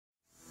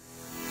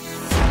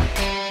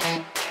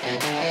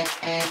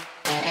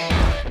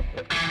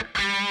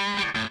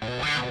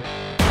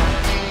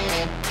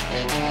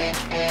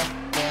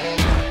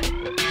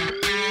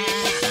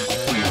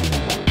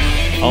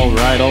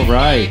All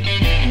right.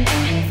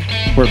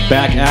 We're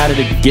back at it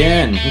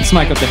again. It's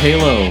Mike with the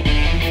Halo.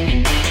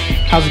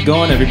 How's it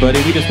going,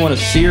 everybody? We just won a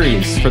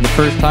series for the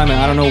first time in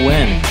I don't know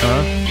when.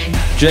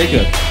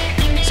 Jacob,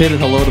 say the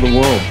hello to the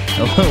world.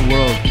 Hello,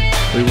 world.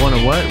 We won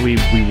a what? We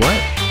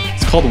what?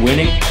 It's called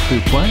winning. We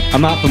what?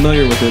 I'm not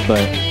familiar with it,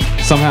 but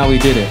somehow we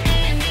did it.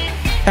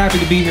 Happy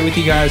to be here with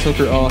you guys. Hope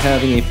you're all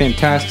having a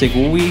fantastic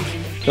week.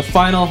 The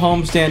final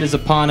homestand is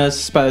upon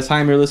us. By the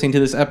time you're listening to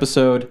this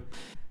episode,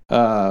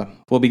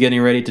 we'll be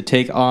getting ready to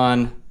take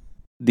on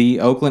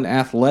the Oakland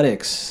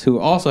Athletics, who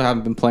also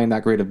haven't been playing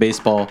that great of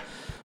baseball.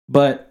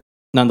 But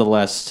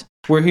nonetheless,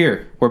 we're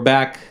here. We're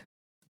back.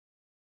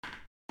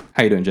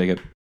 How you doing, Jacob?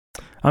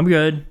 I'm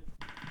good.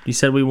 You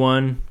said we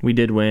won. We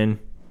did win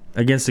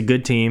against a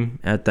good team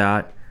at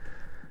that.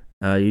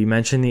 You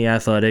mentioned the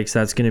Athletics.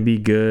 That's going to be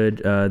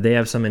good. They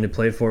have something to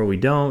play for. We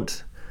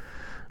don't.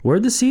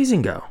 Where'd the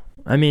season go?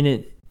 I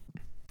mean,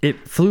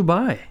 it flew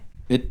by.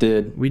 It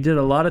did. We did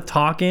a lot of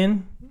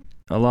talking,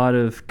 a lot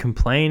of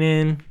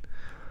complaining,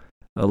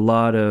 a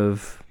lot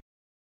of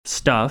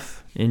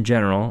stuff in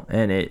general,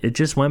 and it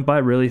just went by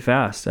really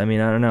fast. I mean,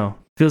 I don't know.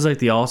 Feels like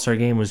the All-Star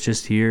game was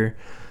just here.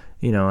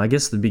 You know, I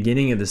guess the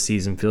beginning of the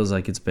season feels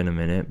like it's been a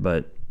minute,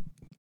 but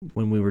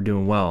when we were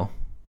doing well.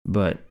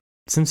 But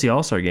since the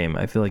All-Star game,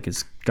 I feel like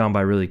it's gone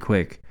by really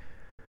quick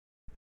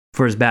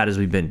for as bad as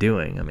we've been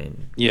doing. I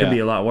mean, it could be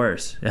a lot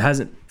worse. It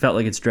hasn't felt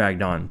like it's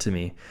dragged on to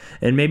me.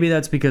 And maybe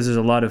that's because there's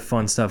a lot of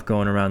fun stuff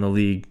going around the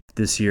league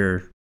this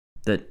year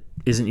that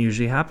isn't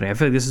usually happening. I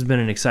feel like this has been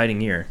an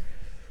exciting year.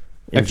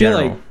 I feel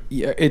like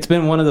it's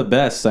been one of the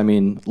best. I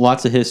mean,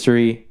 lots of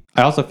history.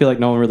 I also feel like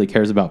no one really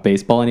cares about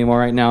baseball anymore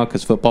right now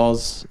because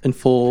football's in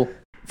full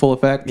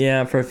effect.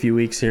 Yeah, for a few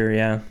weeks here,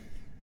 yeah.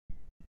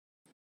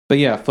 But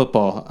yeah,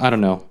 football, I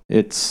don't know.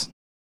 It's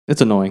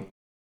annoying.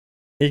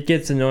 It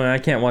gets annoying. I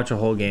can't watch a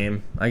whole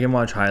game. I can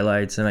watch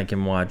highlights and I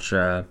can watch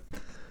the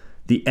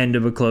end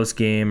of a close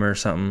game or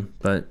something.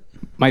 But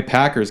my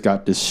Packers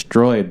got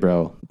destroyed,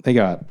 bro. They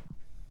got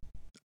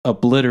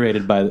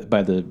obliterated by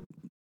the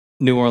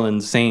New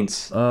Orleans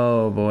Saints.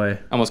 Oh, boy. I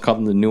almost called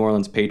them the New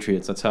Orleans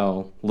Patriots. That's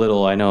how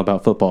little I know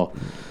about football.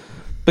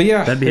 But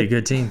yeah. That'd be a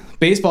good team.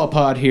 Baseball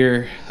pod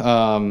here.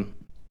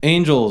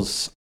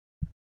 Angels.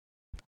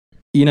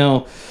 You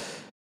know,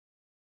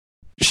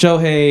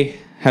 Shohei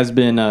has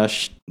been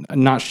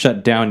not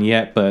shut down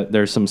yet, but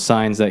there's some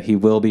signs that he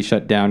will be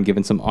shut down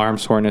given some arm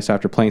soreness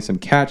after playing some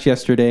catch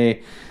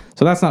yesterday.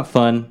 So that's not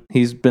fun.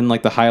 He's been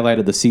like the highlight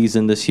of the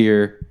season this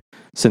year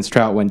since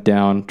Trout went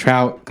down.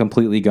 Trout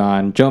completely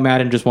gone. Joe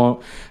Madden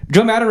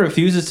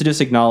refuses to just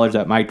acknowledge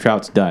that Mike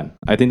Trout's done.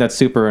 I think that's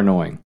super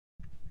annoying.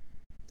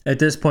 At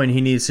this point,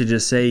 he needs to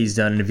just say he's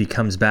done, and if he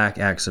comes back,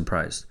 act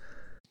surprised.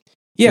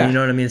 Yeah. You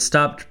know what I mean?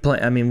 Stop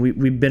playing. I mean,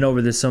 we've been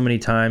over this so many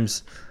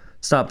times.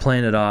 Stop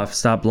playing it off.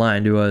 Stop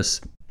lying to us.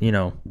 You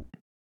know,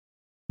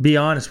 be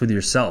honest with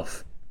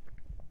yourself.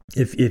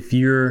 If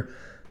you're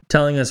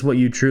telling us what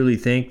you truly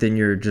think, then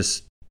you're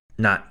just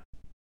not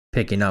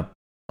picking up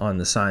on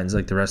the signs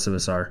like the rest of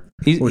us are,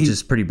 which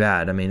is pretty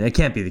bad. I mean, it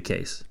can't be the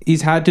case.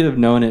 He's had to have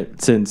known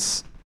it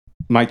since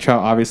Mike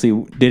Trout obviously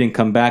didn't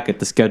come back at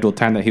the scheduled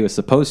time that he was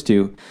supposed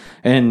to.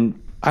 And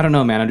I don't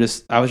know, man.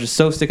 I was just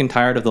so sick and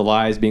tired of the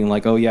lies being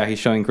like, oh yeah, he's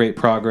showing great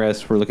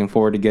progress. We're looking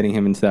forward to getting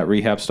him into that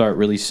rehab start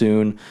really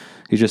soon.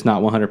 He's just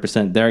not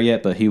 100% there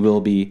yet, but he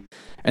will be.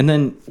 And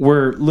then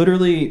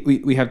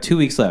we have 2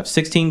 weeks left,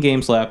 16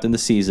 games left in the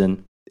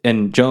season,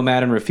 and Joe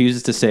Madden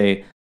refuses to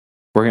say,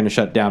 we're going to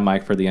shut down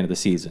Mike for the end of the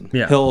season.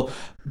 Yeah. He'll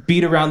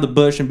beat around the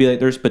bush and be like,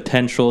 there's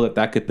potential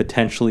that could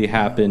potentially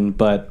happen,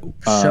 but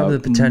shove the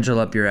potential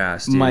up your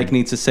ass, dude. Mike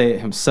needs to say it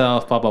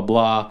himself, blah, blah,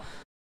 blah.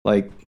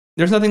 Like,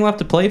 there's nothing left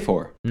to play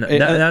for. No,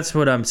 that's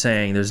what I'm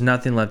saying. There's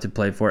nothing left to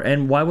play for.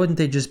 And why wouldn't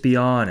they just be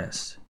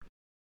honest?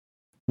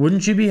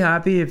 Wouldn't you be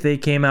happy if they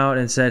came out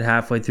and said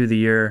halfway through the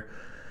year,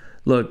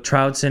 look,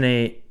 Trout's in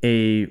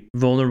a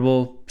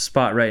vulnerable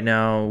spot right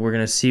now. We're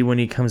going to see when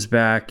he comes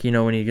back, you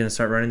know, when he's going to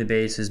start running the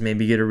bases,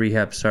 maybe get a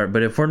rehab start.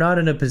 But if we're not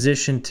in a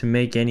position to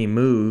make any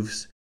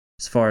moves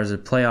as far as a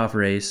playoff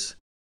race,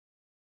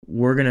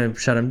 we're going to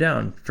shut him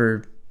down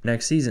for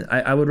next season.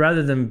 I would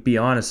rather them be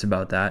honest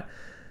about that.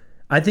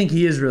 I think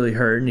he is really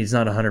hurt, and he's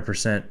not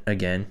 100%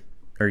 again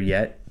or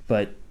yet.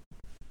 But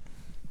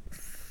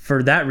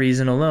for that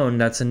reason alone,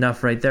 that's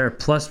enough right there.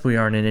 Plus, we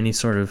aren't in any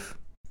sort of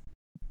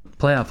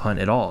playoff hunt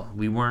at all.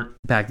 We weren't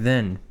back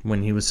then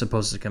when he was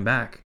supposed to come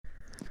back.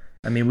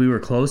 I mean, we were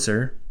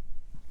closer,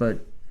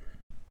 but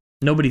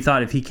nobody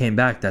thought if he came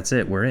back, that's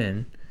it, we're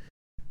in.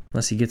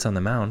 Unless he gets on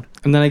the mound.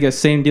 And then I guess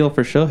same deal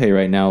for Shohei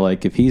right now.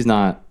 Like, if he's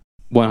not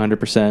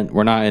 100%,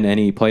 we're not in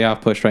any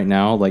playoff push right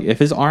now. Like, if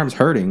his arm's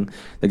hurting,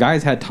 the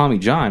guy's had Tommy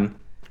John.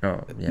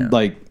 Oh, yeah.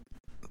 Like,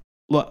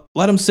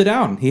 let him sit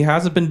down. He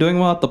hasn't been doing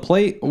well at the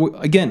plate.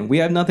 Again, we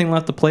have nothing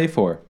left to play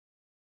for.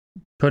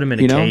 Put him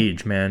in a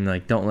cage, man.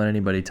 Like, don't let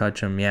anybody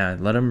touch him. Yeah,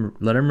 let him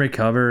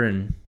recover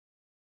and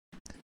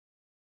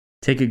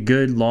take a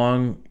good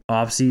long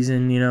off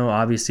season. You know,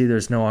 obviously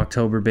there's no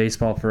October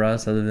baseball for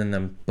us other than the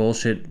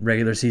bullshit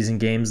regular season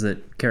games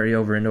that carry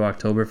over into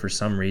October for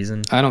some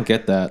reason. I don't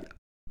get that.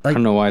 I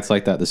don't know why it's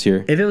like that this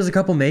year. If it was a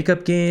couple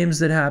makeup games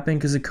that happened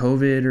because of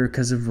COVID or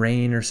because of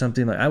rain or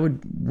something, like I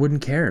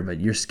wouldn't care. But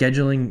you're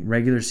scheduling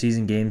regular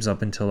season games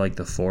up until like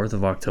the 4th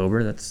of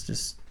October. That's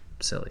just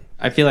silly.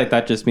 I feel like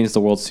that just means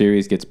the World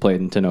Series gets played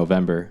into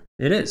November.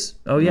 It is.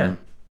 Oh yeah,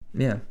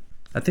 yeah.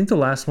 I think the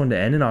last one to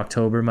end in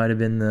October might have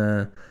been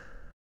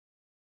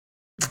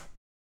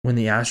when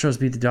the Astros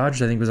beat the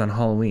Dodgers. I think it was on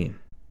Halloween.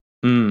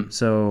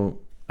 So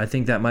I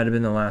think that might have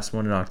been the last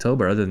one in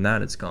October. Other than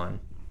that, it's gone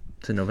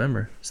to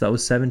November. So that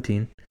was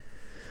 17.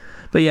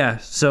 But yeah,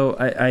 so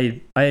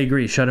I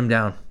agree. Shut him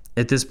down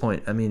at this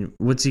point. I mean,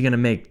 what's he gonna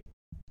make?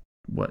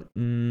 What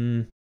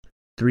 3-4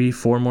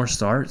 more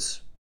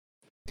starts?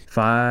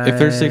 5. If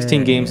there's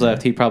 16 games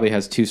left, he probably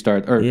has 2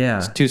 starts or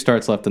 2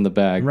 starts left in the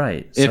bag,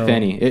 right? If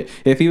any.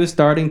 If he was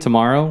starting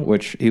tomorrow,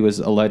 which he was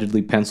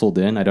allegedly penciled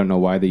in, I don't know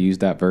why they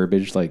used that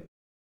verbiage. Like,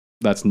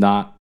 that's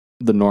not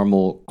the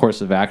normal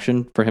course of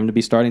action for him to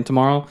be starting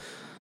tomorrow.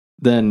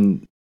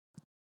 Then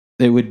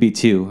it would be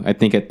 2. I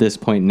think at this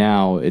point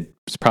now,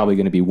 it's probably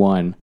going to be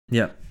 1.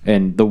 Yeah.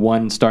 And the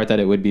one start that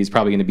it would be is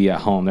probably going to be at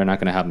home. They're not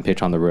going to have him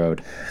pitch on the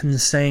road. And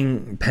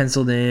saying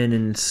penciled in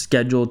and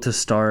scheduled to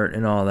start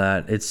and all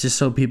that, it's just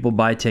so people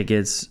buy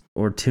tickets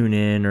or tune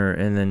in,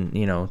 and then,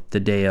 the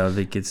day of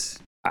it gets...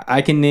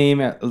 I can name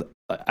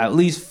at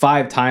least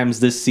 5 times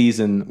this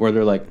season where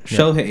they're like,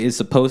 Shohei is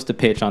supposed to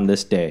pitch on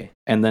this day.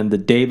 And then the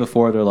day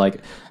before, they're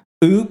like,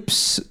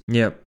 oops.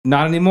 Yep.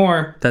 Not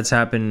anymore. That's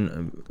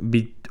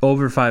happened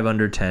over 5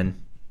 under 10,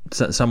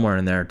 somewhere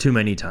in there, too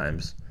many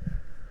times.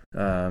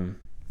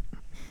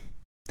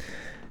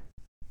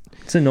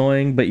 It's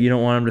annoying, but you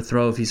don't want him to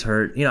throw if he's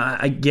hurt.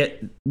 I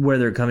get where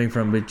they're coming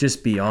from, but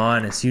just be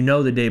honest.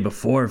 The day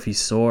before if he's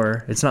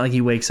sore. It's not like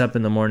he wakes up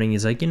in the morning,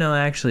 he's like,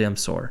 actually I'm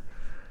sore.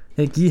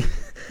 Like,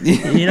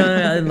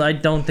 I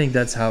don't think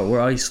that's how it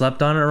works. Oh, you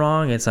slept on it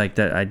wrong? It's like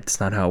that.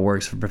 It's not how it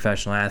works for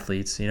professional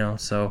athletes,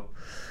 So,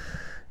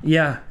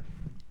 yeah,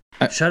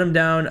 shut him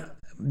down.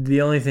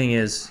 The only thing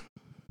is,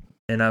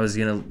 and I was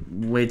going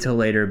to wait till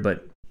later,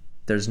 but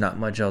there's not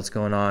much else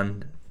going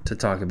on to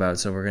talk about,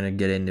 so we're going to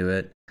get into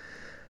it.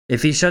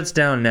 If he shuts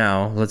down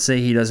now, let's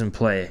say he doesn't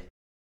play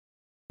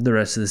the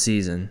rest of the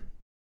season,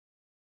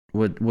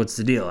 what's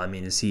the deal? I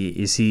mean, is he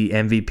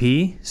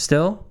MVP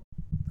still?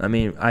 I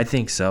mean, I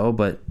think so,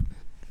 but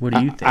what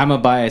do you think? I'm a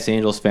biased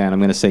Angels fan. I'm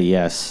going to say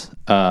yes.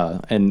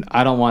 And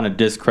I don't want to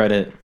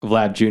discredit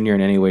Vlad Jr.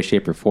 in any way,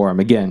 shape, or form.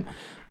 Again,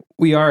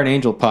 we are an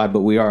Angel pod,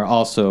 but we are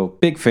also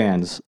big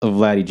fans of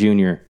Vladdy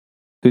Jr.,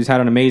 who's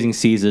had an amazing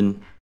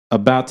season,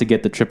 about to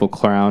get the Triple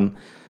Crown,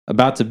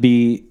 about to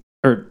be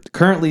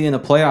currently in a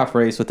playoff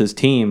race with his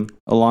team,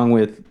 along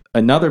with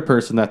another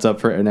person that's up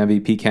for an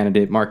MVP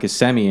candidate, Marcus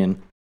Semien.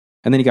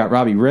 And then you got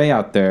Robbie Ray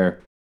out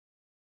there.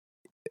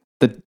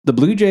 The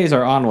Blue Jays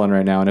are on one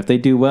right now, and if they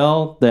do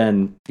well,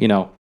 then,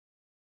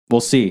 we'll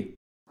see.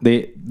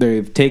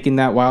 They've taken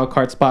that wild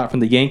card spot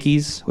from the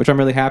Yankees, which I'm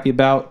really happy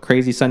about.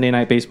 Crazy Sunday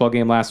night baseball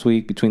game last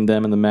week between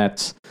them and the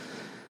Mets.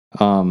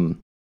 But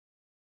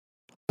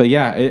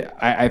yeah,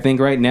 I think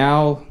right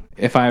now,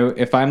 if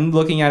I'm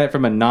looking at it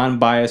from a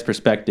non-biased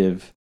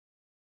perspective,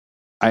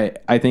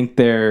 I think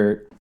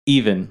they're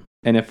even.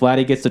 And if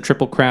Vladdy gets the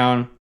Triple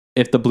Crown,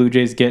 if the Blue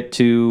Jays get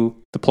to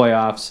the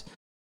playoffs,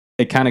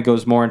 it kind of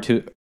goes more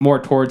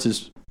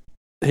towards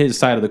his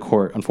side of the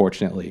court,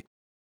 unfortunately.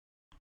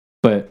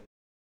 But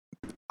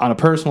on a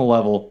personal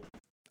level,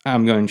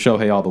 I'm going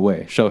Shohei all the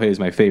way. Shohei is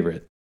my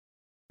favorite.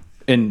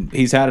 And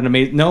he's had an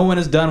amazing... No one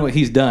has done what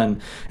he's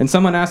done. And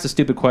someone asked a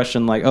stupid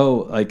question like,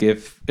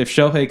 if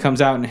Shohei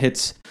comes out and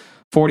hits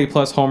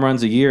 40-plus home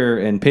runs a year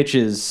and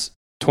pitches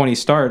 20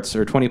 starts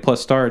or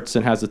 20-plus starts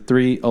and has a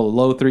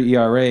low 3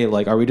 ERA,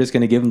 like, are we just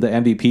going to give him the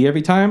MVP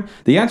every time?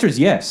 The answer is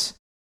yes.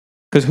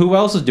 Because who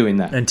else is doing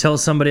that? Until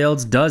somebody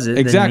else does it.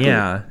 Exactly. Then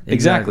yeah.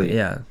 Exactly.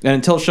 Yeah. And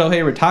until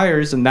Shohei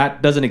retires and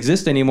that doesn't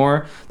exist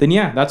anymore, then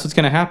yeah, that's what's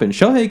going to happen.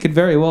 Shohei could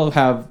very well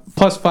have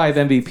plus 5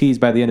 MVPs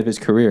by the end of his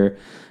career.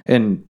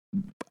 And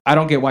I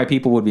don't get why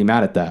people would be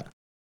mad at that.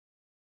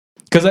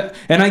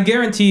 And I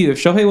guarantee you, if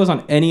Shohei was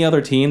on any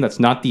other team that's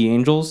not the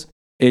Angels,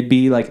 it'd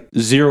be like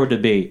zero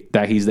debate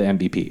that he's the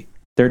MVP.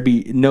 There'd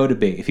be no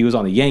debate. If he was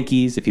on the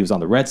Yankees, if he was on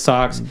the Red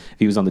Sox, if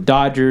he was on the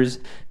Dodgers,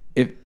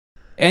 if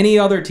any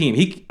other team,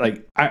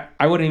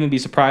 I wouldn't even be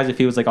surprised if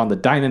he was like on the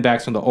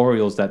Diamondbacks or the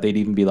Orioles, that they'd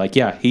even be like,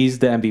 yeah, he's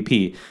the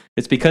MVP.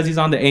 It's because he's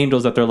on the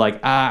Angels that they're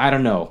like, I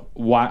don't know.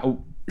 Why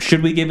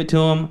should we give it to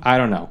him? I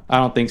don't know. I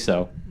don't think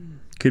so.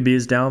 Could be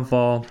his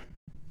downfall.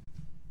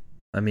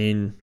 I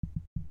mean,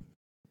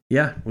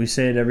 yeah, we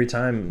say it every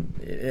time.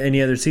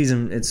 Any other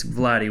season, it's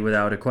Vladdy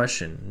without a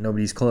question.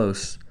 Nobody's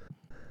close.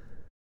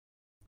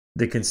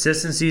 The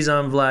consistency's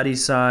on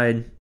Vladdy's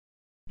side.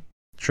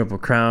 Triple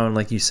Crown,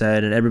 like you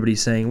said, and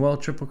everybody's saying, well,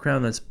 Triple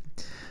Crown, that's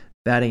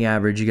batting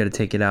average. You got to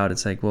take it out.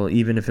 It's like, well,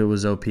 even if it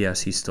was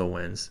OPS, he still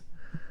wins.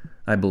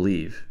 I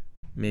believe.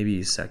 Maybe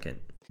he's second.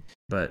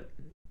 But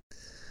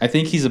I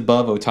think he's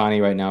above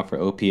Ohtani right now for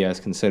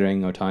OPS,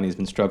 considering Ohtani's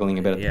been struggling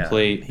a bit at the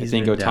plate. I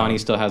think Ohtani down.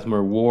 Still has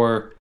more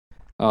WAR.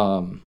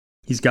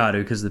 He's got to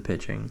because of the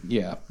pitching.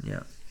 Yeah.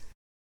 Yeah.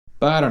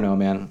 But I don't know,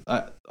 man.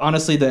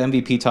 Honestly, the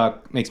MVP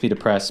talk makes me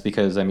depressed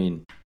because, I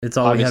mean, It's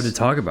all we have to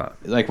talk about.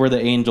 like, we're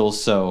the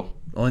Angels, so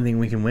Only thing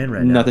we can win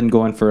right now. nothing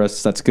going for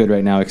us that's good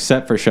right now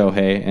except for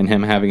Shohei and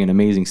him having an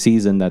amazing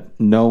season that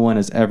no one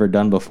has ever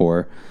done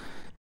before.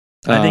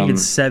 I think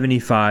it's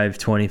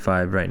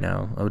 75-25 right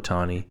now,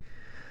 Ohtani.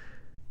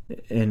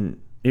 And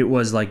it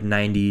was like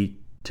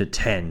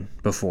 90-10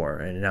 before,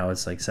 and now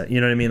it's like, you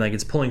know what I mean? Like,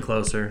 it's pulling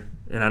closer,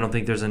 and I don't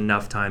think there's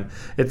enough time.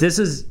 If this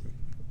is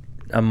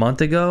a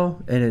month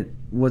ago and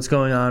what's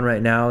going on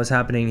right now is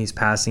happening, he's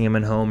passing him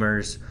in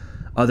homers.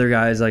 Other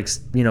guys like,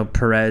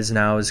 Perez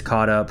now is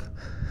caught up.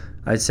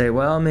 I'd say,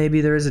 well,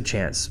 maybe there is a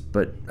chance,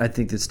 but I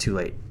think it's too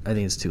late.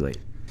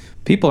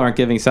 People aren't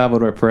giving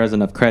Salvador Perez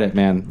enough credit,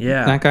 man.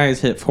 Yeah. That guy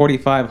has hit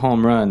 45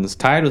 home runs,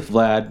 tied with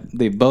Vlad.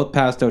 They both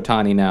passed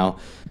Ohtani now.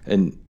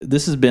 And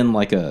this has been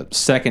like a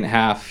second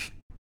half.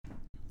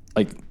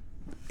 Like,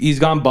 he's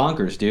gone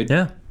bonkers, dude.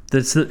 Yeah.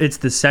 It's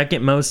the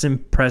second most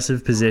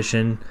impressive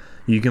position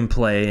you can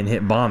play and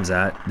hit bombs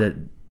at that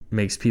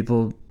makes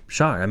people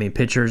shocked. I mean,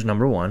 pitcher's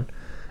number one,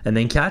 and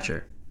then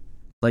catcher.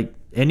 Like,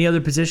 any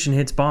other position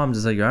hits bombs,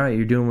 it's like, all right,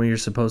 you're doing what you're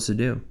supposed to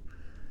do.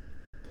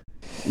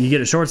 You get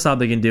a shortstop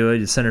that can do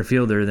it, a center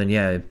fielder, then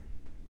yeah,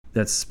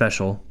 that's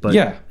special. But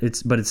yeah,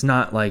 it's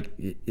not like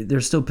they're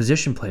still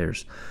position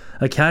players.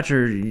 A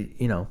catcher,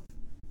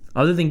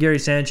 other than Gary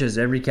Sanchez,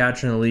 every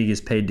catcher in the league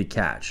is paid to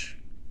catch.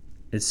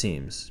 It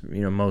seems,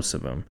 most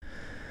of them.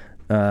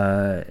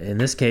 In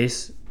this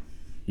case,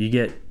 you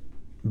get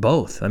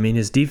both. I mean,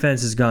 his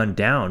defense has gone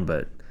down,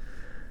 but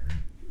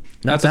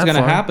that's what's going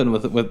to happen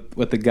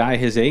with the guy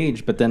his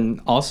age. But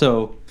then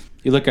also,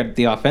 you look at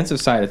the offensive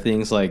side of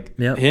things, like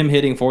him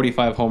hitting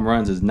 45 home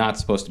runs is not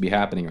supposed to be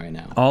happening right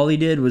now. All he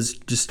did was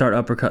just start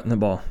uppercutting the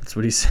ball. That's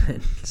what he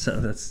said.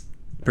 So that's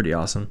pretty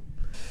awesome.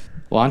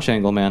 Launch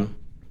angle, man.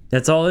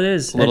 That's all it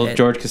is. Little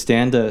George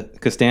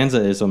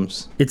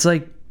Costanza-isms. It's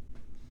like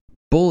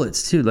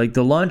bullets, too. Like,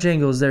 the launch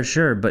angle is there,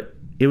 sure, but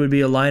it would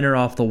be a liner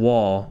off the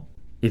wall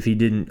if he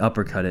didn't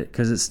uppercut it,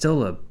 because it's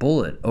still a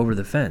bullet over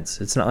the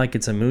fence. It's not like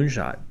it's a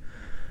moonshot.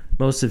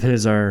 Most of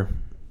his are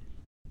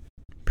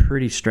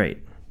pretty straight.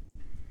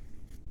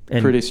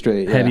 And pretty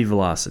straight, yeah. Heavy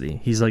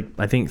velocity. He's like,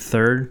 I think,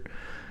 third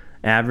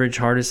average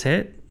hardest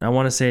hit. I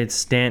want to say it's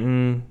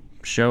Stanton,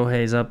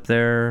 Shohei's up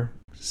there,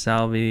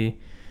 Salvi.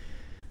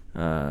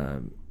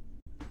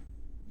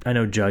 I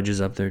know Judge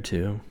is up there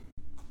too.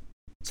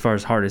 As far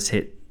as hardest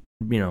hit,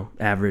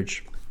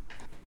 average.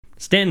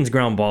 Stanton's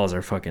ground balls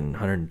are fucking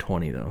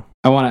 120 though.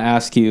 I want to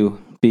ask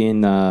you,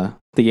 being the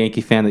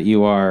Yankee fan that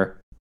you are,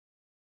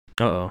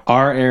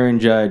 are Aaron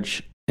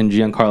Judge and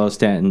Giancarlo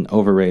Stanton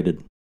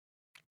overrated?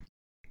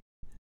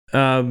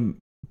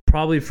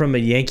 Probably from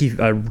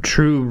a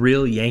true,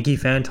 real Yankee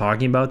fan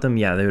talking about them,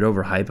 yeah, they would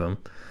overhype them.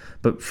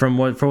 But for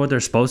what they're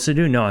supposed to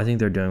do, no, I think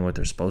they're doing what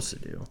they're supposed to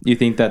do. You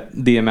think that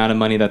the amount of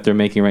money that they're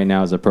making right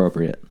now is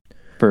appropriate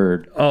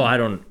for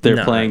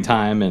their playing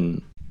time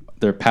and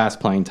their past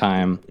playing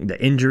time? The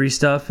injury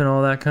stuff and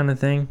all that kind of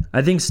thing.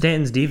 I think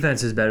Stanton's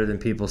defense is better than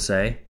people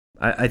say.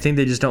 I think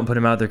they just don't put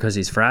him out there because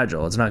he's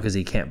fragile. It's not because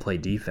he can't play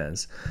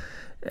defense.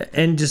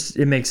 And just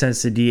it makes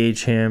sense to DH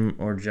him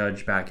or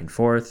Judge back and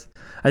forth.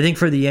 I think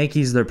for the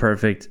Yankees, they're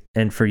perfect.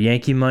 And for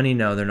Yankee money,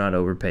 no, they're not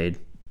overpaid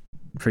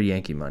for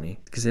Yankee money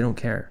because they don't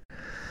care.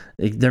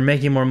 They're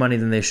making more money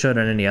than they should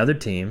on any other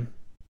team.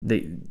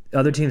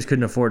 Other teams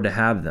couldn't afford to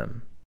have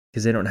them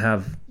because they don't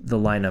have the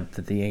lineup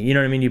that the Yankees. You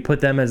know what I mean? You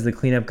put them as the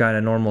cleanup guy on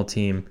a normal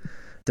team,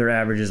 their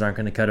averages aren't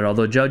going to cut it.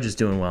 Although Judge is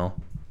doing well.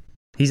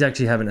 He's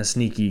actually having a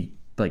sneaky,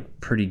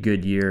 pretty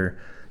good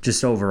year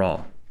just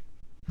overall.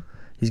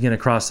 He's going to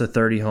cross the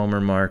 30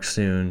 homer mark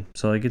soon.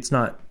 So, it's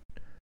not...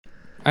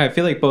 I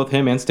feel like both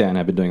him and Stan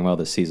have been doing well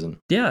this season.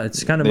 Yeah,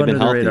 it's kind of under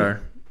the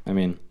radar. I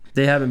mean...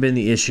 They haven't been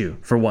the issue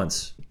for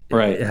once.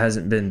 Right. It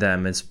hasn't been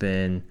them. It's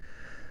been,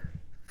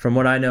 from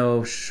what I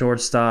know,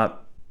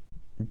 shortstop,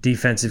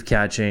 defensive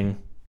catching,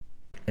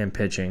 and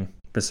pitching,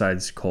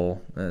 besides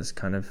Cole. That's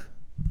kind of...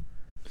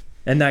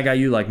 And that guy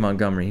you like,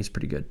 Montgomery, he's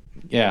pretty good.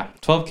 Yeah,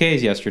 12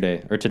 Ks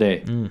yesterday, or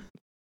today.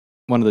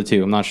 One of the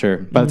two, I'm not sure.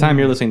 By the time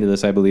you're listening to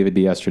this, I believe it'd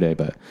be yesterday,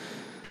 but...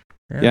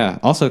 Yeah.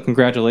 Also,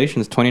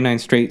 congratulations, 29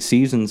 straight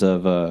seasons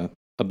of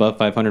above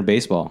 500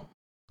 baseball.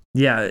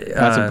 Yeah.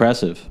 That's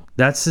impressive.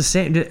 That's the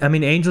same. I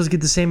mean, Angels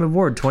get the same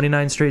award,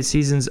 29 straight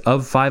seasons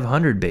of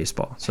 500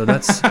 baseball. So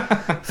that's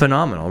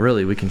phenomenal.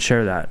 Really, we can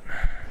share that.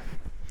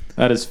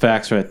 That is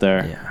facts right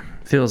there. Yeah,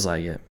 feels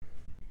like it.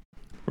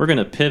 We're going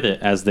to pivot,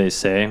 as they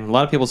say. A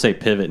lot of people say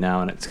pivot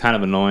now, and it's kind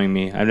of annoying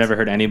me. I've never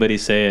heard anybody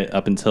say it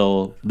up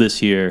until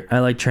this year. I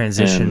like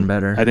transition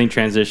better. I think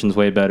transition's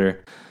way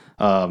better.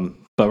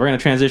 But we're going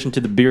to transition to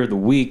the beer of the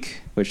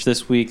week, which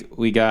this week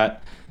we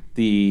got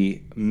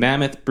the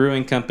Mammoth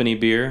Brewing Company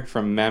beer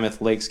from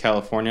Mammoth Lakes,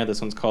 California.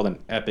 This one's called an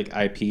Epic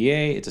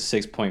IPA. It's a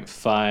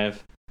 6.5,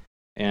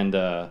 and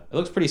it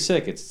looks pretty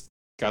sick. It's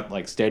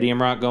got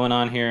Stadium Rock going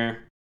on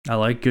here. I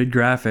like good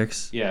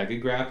graphics. Yeah,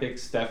 good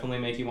graphics definitely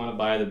make you want to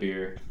buy the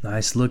beer.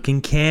 Nice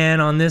looking can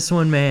on this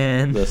one,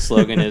 man. The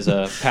slogan is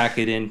pack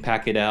it in,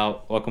 pack it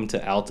out. Welcome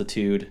to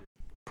altitude.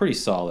 Pretty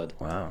solid.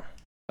 Wow.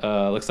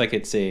 Looks like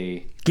it's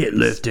a Get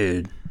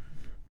lifted.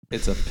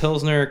 It's a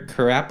Pilsner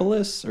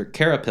Carapalis or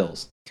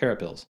Carapils.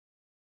 Carapils.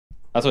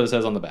 That's what it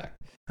says on the back.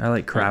 I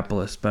like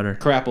Carapalis better.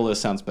 Carapalis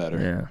sounds better.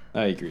 Yeah.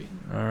 I agree.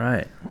 All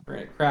right. We're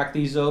going to crack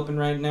these open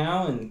right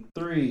now in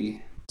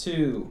 3,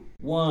 2,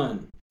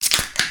 1.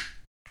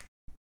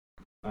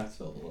 That's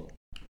felt a little.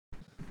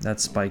 That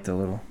spiked a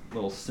little.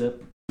 Little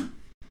sip.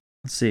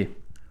 Let's see.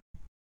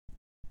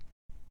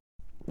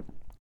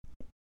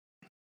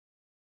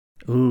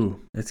 Ooh,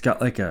 it's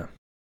got like a...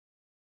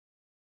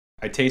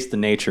 I taste the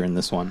nature in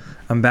this one.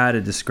 I'm bad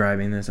at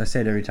describing this. I say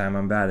it every time.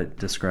 I'm bad at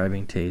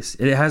describing taste.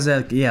 It has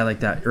that,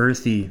 like that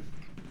earthy...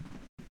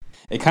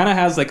 It kind of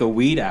has like a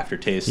weed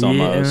aftertaste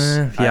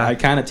almost. Yeah. I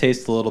kind of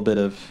taste a little bit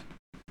of...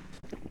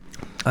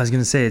 I was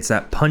going to say, it's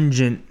that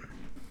pungent,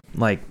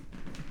 like...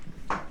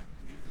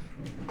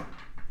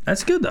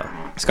 That's good, though.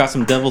 It's got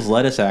some devil's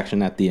lettuce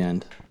action at the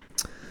end.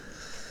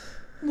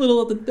 A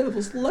little of the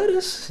devil's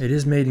lettuce. It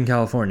is made in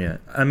California.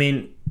 I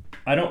mean,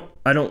 I don't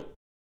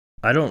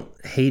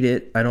hate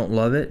it. I don't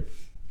love it.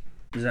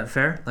 Is that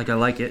fair? Like, I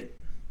like it.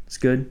 It's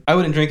good. I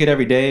wouldn't drink it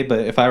every day, but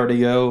if I were to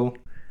go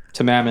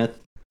to Mammoth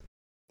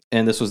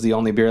and this was the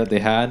only beer that they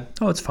had,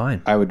 Oh, it's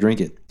fine. I would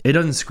drink it. It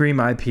doesn't scream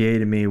IPA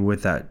to me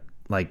with that,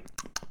 like,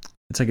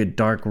 it's like a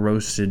dark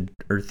roasted,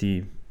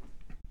 earthy...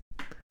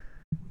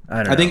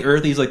 I think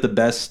earthy is like the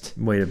best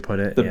way to put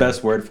it. The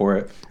best word for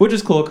it, which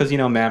is cool because, you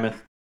know, Mammoth,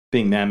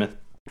 being Mammoth,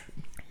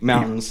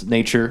 mountains,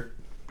 nature.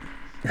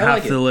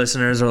 Half the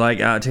listeners are like,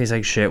 oh, it tastes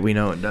like shit. We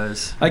know it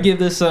does. I give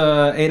this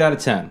 8 out of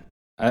 10.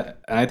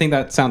 I think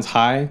that sounds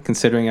high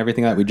considering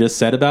everything that we just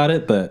said about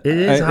it, but it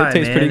is high, it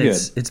tastes man. pretty good.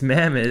 It's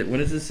Mammoth. What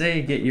does it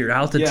say? Get your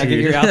altitude. Yeah, get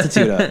your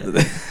altitude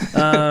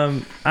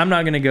up. I'm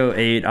not going to go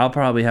 8. I'll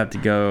probably have to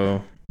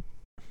go...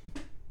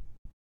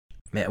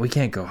 Man, we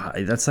can't go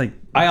high. That's like...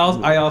 I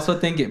also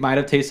think it might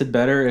have tasted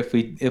better if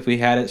we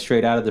had it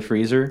straight out of the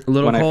freezer a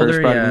little when colder, I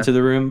first brought it into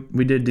the room.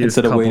 We did do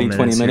instead a of couple waiting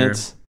 20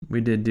 minutes. Here.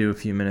 We did do a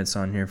few minutes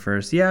on here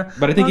first. Yeah.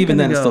 But I think even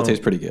then it still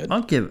tastes pretty good.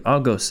 I'll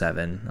go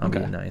 7. I'll be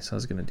nice. I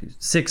was going to do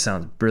 6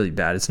 sounds really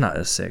bad. It's not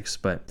a 6,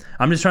 but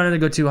I'm just trying not to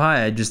go too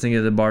high. I just think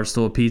of the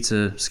Barstool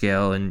Pizza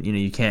scale, and you know,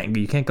 you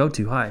can't go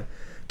too high.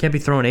 Can't be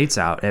throwing 8s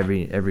out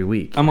every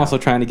week. I'm also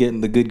trying to get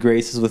in the good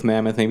graces with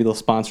Mammoth. Maybe they'll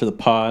sponsor the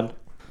pod.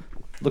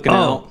 Looking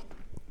out.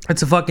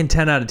 It's a fucking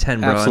 10 out of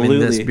 10, bro. Absolutely. I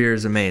mean, this beer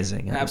is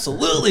amazing.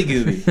 Absolutely,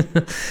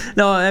 Gooby.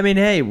 No, I mean,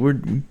 hey,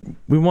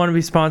 we want to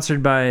be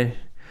sponsored by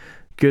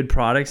good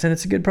products, and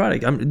it's a good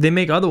product. They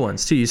make other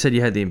ones too. You said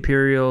you had the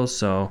Imperial,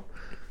 so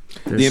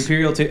the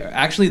Imperial.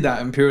 Actually,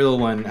 that Imperial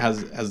one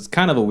has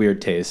kind of a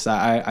weird taste.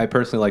 I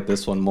personally like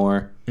this one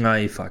more. Oh,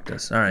 you fucked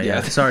us. All right,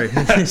 yeah. Sorry,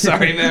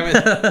 sorry,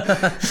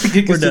 Mammoth.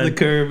 Kick us to the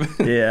curb.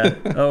 Yeah.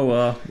 Oh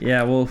well.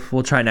 Yeah.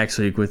 We'll try next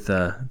week with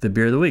the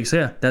beer of the week. So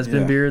yeah, that's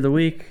been beer of the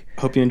week.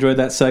 Hope you enjoyed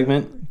that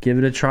segment. Give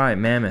it a try,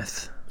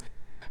 Mammoth.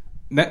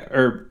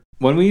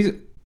 When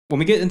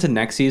we get into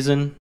next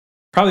season,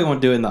 probably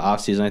won't do it in the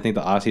off season. I think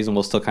the off season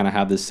will still kind of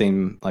have the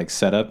same like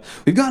setup.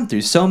 We've gone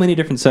through so many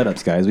different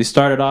setups, guys. We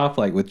started off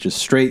like with just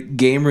straight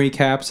game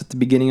recaps at the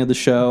beginning of the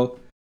show,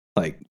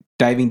 like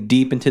diving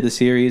deep into the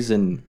series.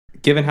 And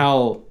given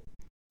how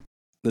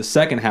the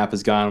second half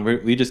has gone,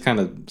 we just kind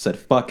of said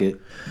fuck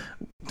it.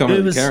 Don't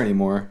really care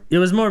anymore. It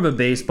was more of a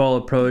baseball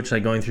approach,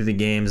 like going through the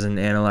games and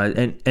analyze.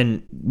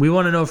 And we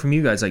want to know from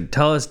you guys, like,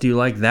 tell us, do you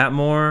like that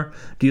more?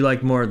 Do you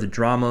like more of the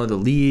drama of the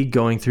league,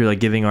 going through,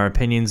 like, giving our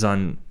opinions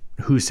on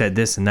who said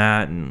this and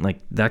that and, like,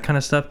 that kind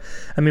of stuff?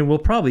 I mean, we'll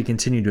probably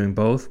continue doing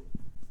both.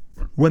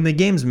 When the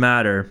games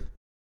matter,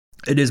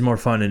 it is more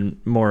fun and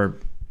more,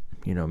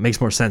 you know, makes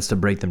more sense to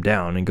break them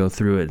down and go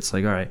through it. It's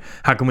like, all right,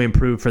 how can we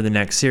improve for the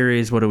next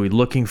series? What are we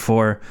looking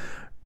for?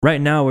 Right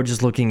now, we're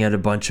just looking at a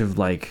bunch of,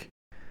 like,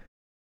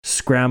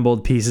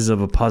 scrambled pieces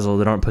of a puzzle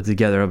that aren't put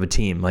together of a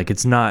team. Like,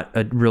 it's not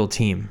a real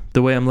team.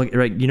 The way I'm looking,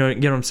 right? You know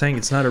what I'm saying?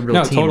 It's not a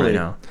real team totally.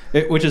 Right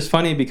now. Which is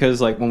funny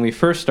because, like, when we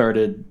first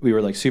started, we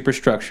were like super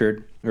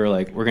structured. We were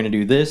like, we're gonna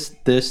do this,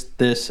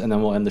 and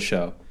then we'll end the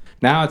show.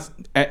 Now it's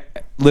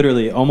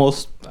literally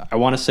almost, I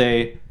want to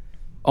say,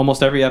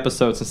 almost every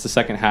episode since the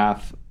second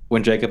half,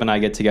 when Jacob and I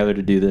get together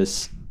to do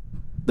this,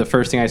 the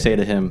first thing I say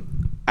to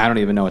him, I don't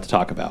even know what to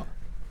talk about.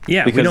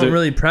 Yeah, because we don't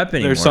really prep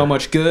anymore. There's so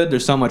much good,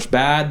 there's so much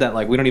bad that,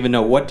 like, we don't even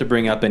know what to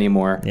bring up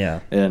anymore. Yeah.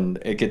 And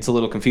it gets a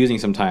little confusing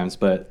sometimes.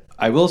 But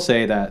I will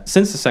say that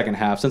since the second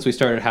half, since we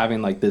started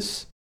having, like,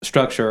 this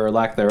structure or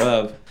lack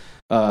thereof,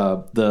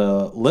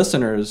 the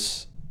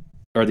listeners,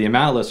 or the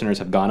amount of listeners,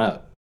 have gone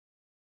up.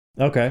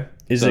 Okay.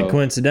 Is it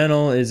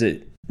coincidental? Is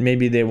it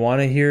maybe they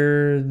want to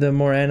hear the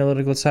more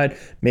analytical side?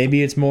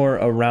 Maybe it's more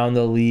around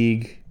the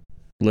league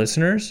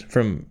listeners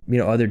from, you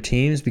know, other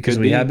teams, because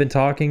we have been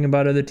talking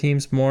about other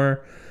teams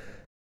more.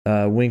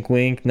 Wink,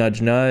 wink,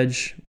 nudge,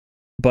 nudge.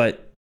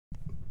 But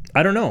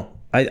I don't know.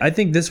 I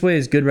think this way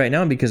is good right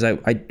now because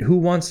who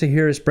wants to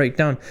hear us break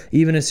down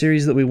even a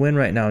series that we win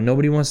right now?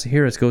 Nobody wants to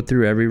hear us go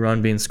through every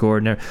run being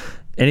scored. And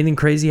anything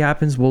crazy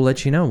happens, we'll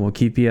let you know. We'll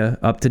keep you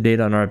up to date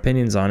on our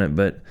opinions on it.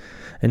 But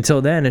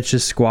until then, it's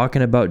just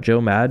squawking about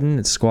Joe Madden.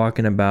 It's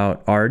squawking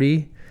about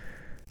Artie.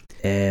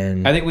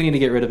 And I think we need to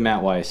get rid of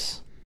Matt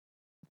Weiss.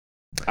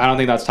 I don't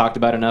think that's talked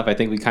about enough. I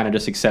think we kind of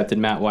just accepted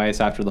Matt Weiss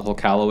after the whole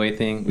Callaway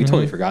thing. We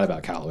totally forgot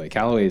about Callaway.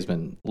 Callaway has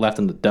been left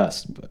in the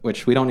dust,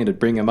 which we don't need to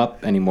bring him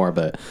up anymore,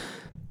 but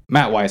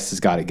Matt Weiss has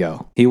got to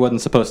go. He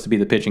wasn't supposed to be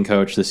the pitching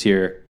coach this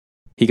year.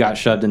 He got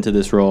shoved into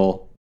this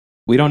role.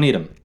 We don't need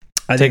him.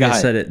 I think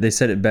they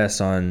said it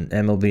best on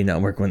MLB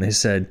Network when they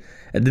said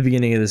at the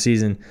beginning of the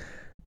season,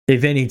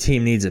 if any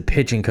team needs a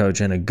pitching coach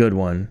and a good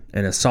one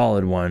and a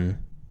solid one,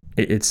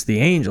 it's the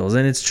Angels.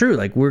 And it's true.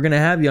 Like, we're going to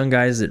have young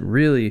guys that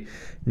really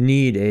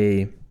need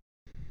a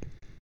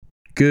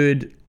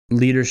good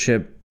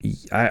leadership.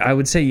 I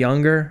would say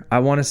younger. I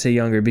want to say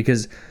younger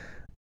because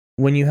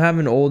when you have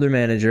an older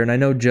manager, and I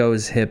know Joe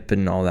is hip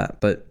and all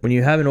that, but when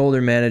you have an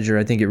older manager,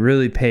 I think it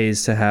really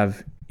pays to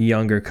have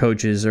younger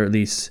coaches, or at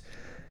least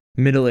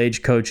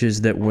middle-aged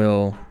coaches that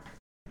will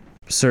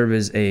serve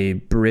as a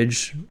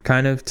bridge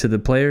kind of to the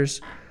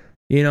players.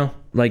 You know,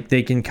 like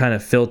they can kind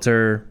of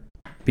filter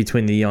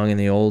between the young and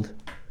the old,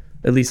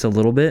 at least a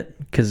little bit,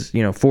 because,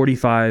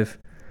 45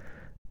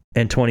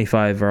 and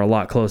 25 are a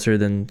lot closer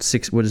than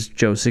what is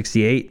Joe,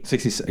 68?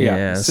 67,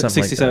 yeah,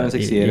 67, like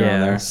 68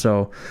 around there.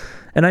 So,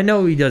 and I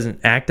know he doesn't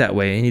act that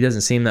way, and he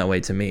doesn't seem that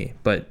way to me,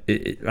 but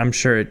I'm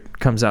sure it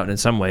comes out in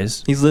some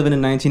ways. He's living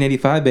in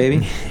 1985, baby.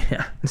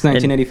 Yeah. It's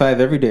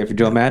 1985 every day for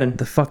Joe Madden.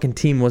 The fucking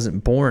team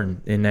wasn't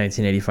born in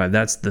 1985.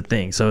 That's the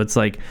thing. So it's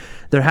like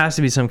there has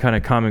to be some kind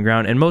of common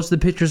ground, and most of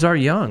the pitchers are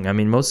young. I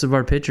mean, most of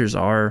our pitchers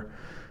are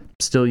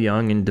still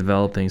young and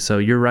developing. So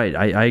you're right.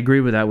 I agree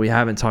with that. We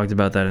haven't talked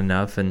about that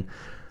enough, and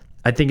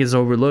I think it's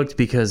overlooked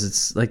because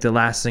it's like the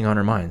last thing on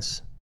our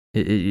minds.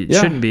 It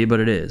shouldn't be,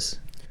 but it is.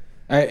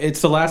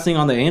 It's the last thing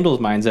on the Angels'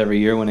 minds every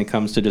year when it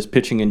comes to just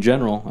pitching in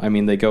general. I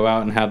mean, they go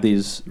out and have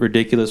these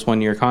ridiculous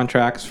one-year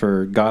contracts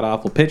for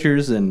god-awful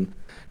pitchers and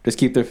just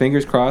keep their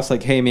fingers crossed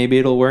like, hey, maybe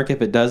it'll work.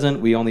 If it doesn't,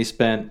 we only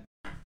spent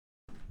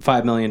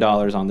 $5 million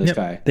on this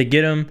guy. They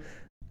get him.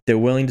 They're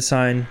willing to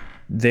sign.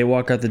 They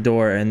walk out the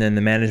door, and then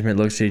the management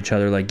looks at each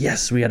other like,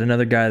 yes, we got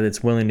another guy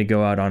that's willing to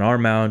go out on our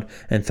mound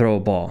and throw a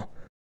ball.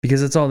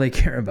 Because that's all they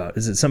care about,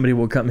 is that somebody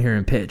will come here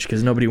and pitch,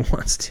 because nobody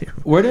wants to.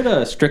 Where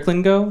did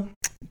Strickland go?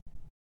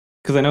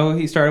 Because I know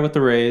he started with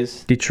the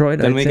Rays. Detroit,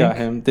 then we got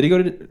him. Did he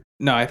go to...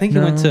 No, I think he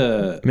went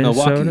to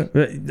Minnesota?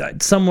 Milwaukee.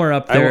 Somewhere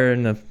up there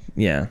in the...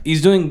 Yeah.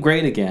 He's doing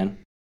great again.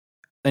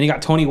 Then you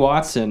got Tony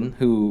Watson,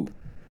 who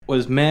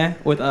was meh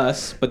with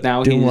us, but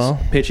now he's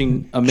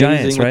pitching amazing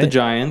Giants, with right? the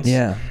Giants.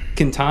 Yeah.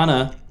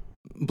 Quintana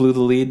blew the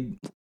lead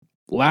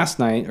last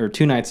night, or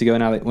 2 nights ago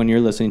now when you're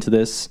listening to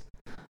this.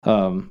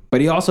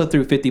 But he also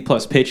threw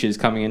 50-plus pitches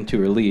coming into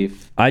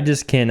relief. I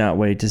just cannot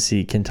wait to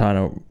see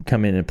Quintana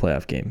come in a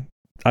playoff game.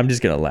 I'm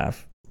just going to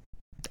laugh.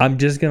 I'm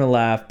just going to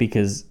laugh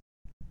because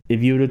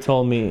if you would have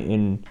told me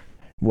in,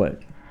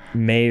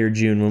 May or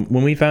June,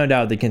 when we found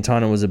out that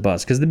Quintana was a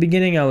bust, because the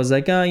beginning I was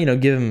like,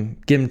 give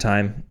him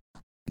time.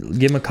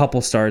 Give him a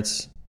couple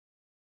starts.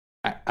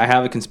 I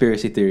have a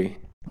conspiracy theory.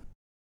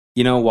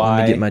 You know why? I'm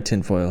going to get my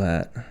tinfoil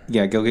hat.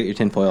 Yeah, go get your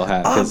tinfoil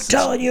hat. I'm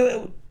telling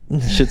you.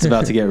 Shit's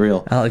about to get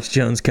real. Alex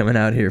Jones coming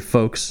out here,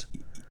 folks.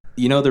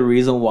 You know the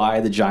reason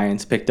why the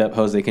Giants picked up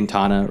Jose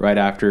Quintana right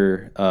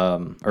after,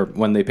 or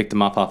when they picked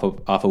him off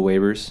of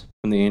waivers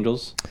from the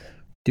Angels?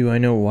 Do I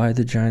know why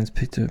the Giants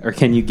picked up? Or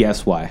can you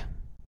guess why?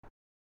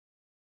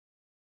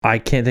 I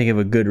can't think of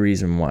a good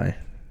reason why.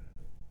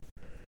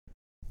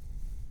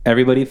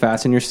 Everybody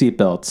fasten your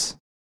seatbelts.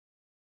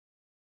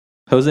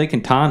 Jose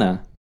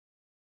Quintana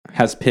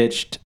has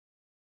pitched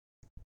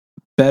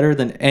better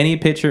than any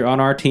pitcher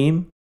on our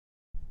team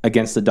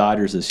against the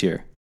Dodgers this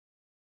year.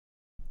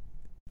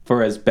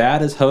 For as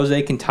bad as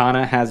Jose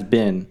Quintana has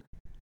been,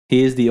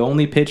 he is the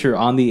only pitcher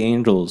on the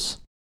Angels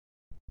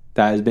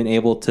that has been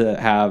able to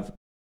have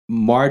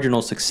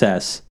marginal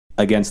success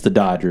against the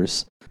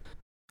Dodgers.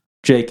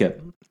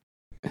 Jacob,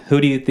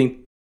 who do you think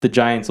the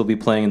Giants will be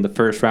playing in the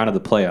first round of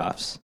the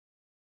playoffs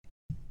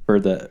for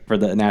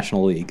the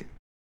National League?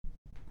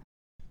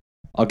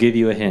 I'll give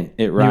you a hint.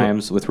 It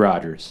rhymes with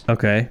Rogers.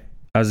 Okay.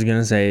 I was going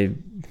to say,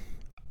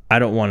 I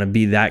don't want to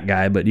be that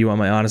guy, but you want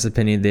my honest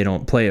opinion? They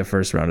don't play a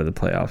first round of the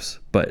playoffs,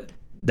 but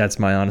that's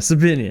my honest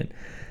opinion.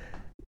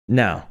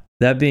 Now,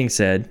 that being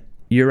said,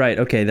 you're right.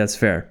 Okay, that's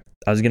fair.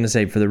 I was going to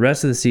say for the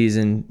rest of the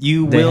season,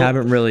 they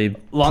haven't really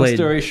long played.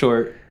 Story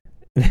short,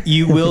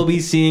 you will be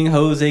seeing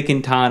Jose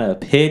Quintana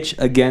pitch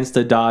against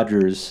the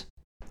Dodgers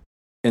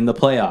in the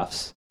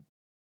playoffs.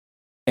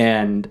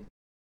 And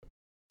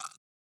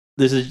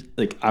this is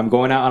like, I'm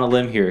going out on a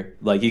limb here.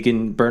 Like, you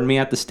can burn me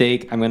at the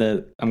stake. I'm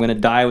gonna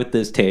die with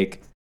this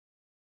take.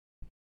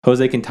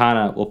 Jose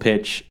Quintana will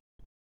pitch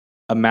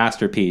a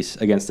masterpiece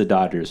against the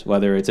Dodgers,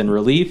 whether it's in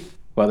relief,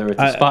 whether it's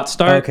a spot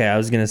start. Okay, I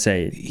was going to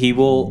say, he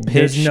will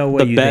pitch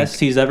the best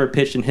he's ever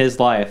pitched in his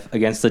life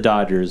against the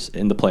Dodgers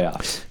in the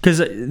playoffs. Because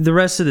the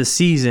rest of the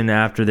season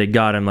after they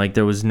got him, like,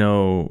 there was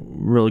no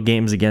real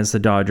games against the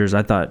Dodgers.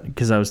 I thought,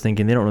 because I was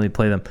thinking they don't really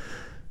play them.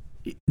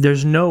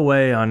 There's no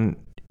way on...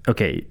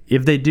 Okay,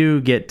 if they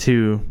do get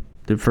to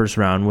the first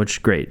round,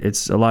 which, great.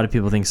 It's a lot of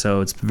people think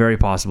so. It's very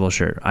possible,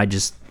 sure. I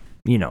just,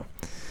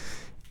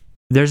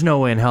 there's no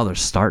way in hell they're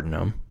starting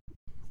him.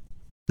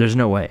 There's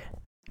no way.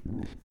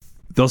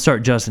 They'll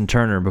start Justin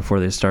Turner before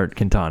they start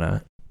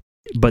Quintana,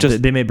 but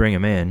they may bring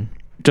him in.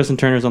 Justin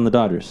Turner's on the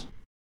Dodgers.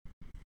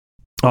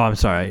 Oh, I'm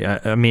sorry.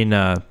 I mean,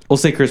 we'll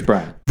say Chris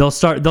Bryant. They'll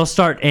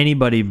start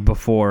anybody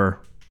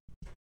before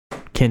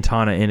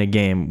Quintana in a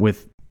game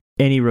with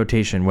any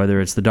rotation,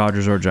 whether it's the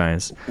Dodgers or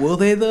Giants. Will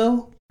they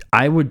though?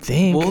 I would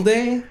think. Will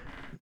they?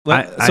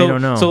 I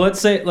don't know. So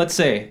let's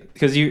say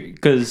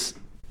because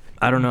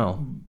I don't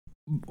know.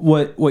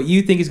 What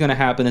you think is going to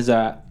happen is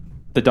that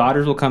the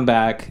Dodgers will come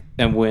back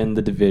and win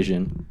the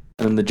division,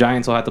 and then the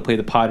Giants will have to play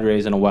the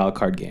Padres in a wild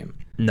card game.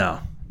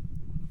 No.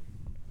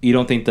 You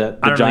don't think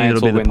that the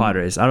Giants will win? The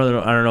Padres. I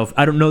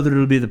don't know that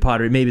it'll be the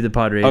Padres. Maybe the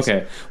Padres.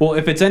 Okay. Well,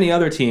 if it's any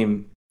other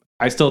team,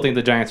 I still think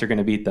the Giants are going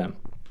to beat them.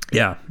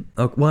 Yeah.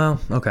 Well,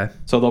 okay.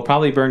 So they'll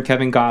probably burn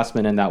Kevin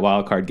Gausman in that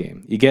wild card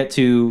game. You get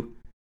to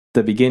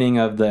the beginning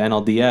of the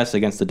NLDS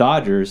against the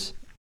Dodgers.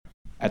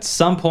 At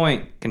some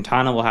point,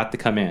 Quintana will have to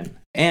come in,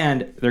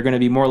 and they're going to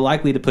be more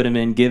likely to put him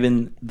in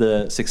given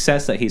the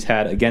success that he's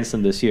had against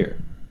them this year.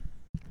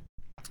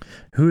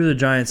 Who are the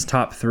Giants'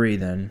 top three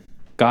then?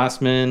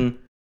 Gausman,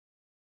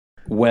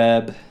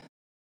 Webb,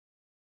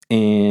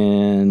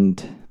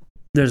 and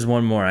there's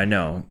one more I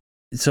know.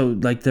 So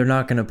like they're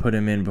not going to put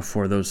him in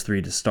before those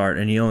three to start,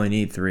 and you only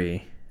need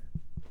three.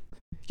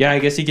 Yeah, I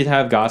guess you could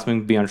have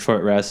Gausman be on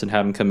short rest and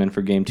have him come in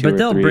for game 2 or 3. But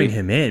they'll bring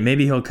him in.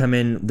 Maybe he'll come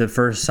in the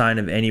first sign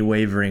of any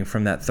wavering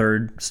from that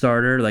third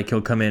starter. Like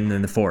he'll come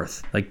in the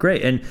fourth. Like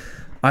great, and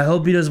I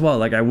hope he does well.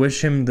 Like I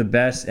wish him the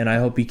best, and I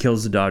hope he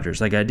kills the Dodgers.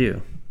 Like I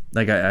do.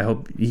 Like I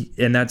hope.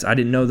 And that's I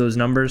didn't know those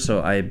numbers,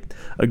 so I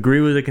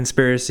agree with the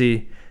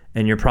conspiracy.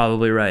 And you're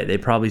probably right. They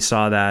probably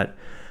saw that.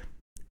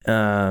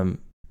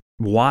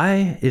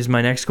 Why is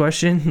my next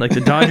question? Like the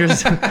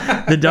Dodgers,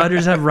 the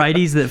Dodgers have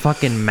righties that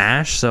fucking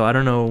mash. So I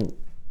don't know.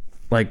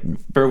 Like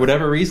for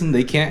whatever reason,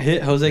 they can't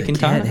hit Jose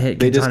Quintana. Can't hit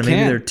they Quintana. just Maybe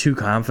can't. they're too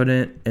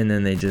confident, and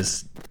then they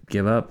just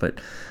give up.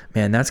 But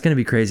man, that's gonna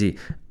be crazy.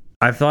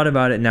 I've thought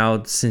about it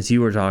now since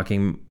you were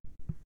talking.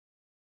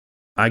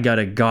 I got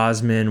a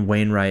Gausman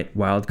Wainwright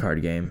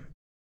wildcard game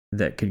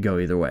that could go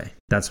either way.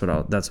 That's what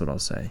I'll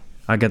say.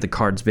 I got the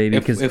cards, baby.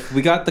 Because if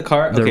we got the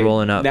card, they're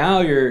rolling up. Now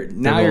you're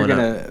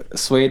gonna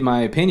sway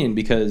my opinion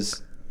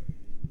because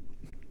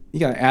you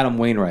got Adam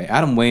Wainwright.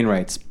 Adam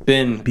Wainwright's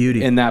been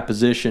in that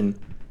position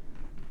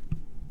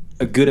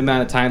a good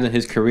amount of times in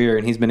his career,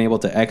 and he's been able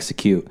to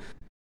execute.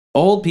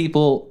 Old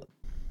people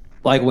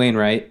like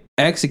Wainwright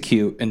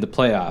execute in the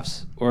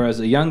playoffs, whereas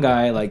a young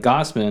guy like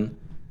Gausman,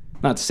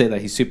 not to say that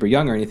he's super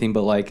young or anything,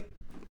 but like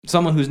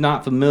someone who's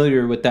not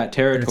familiar with that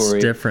territory,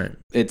 it's different.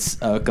 It's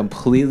a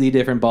completely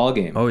different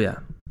ballgame. Oh yeah.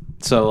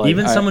 So like,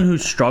 even someone who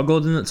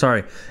struggled in the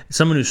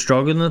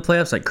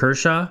playoffs, like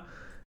Kershaw,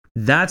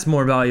 that's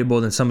more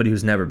valuable than somebody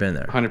who's never been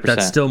there. 100%.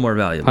 That's still more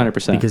valuable.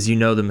 100%. Because you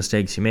know the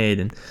mistakes you made.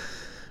 And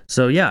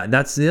so, yeah,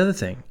 that's the other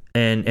thing.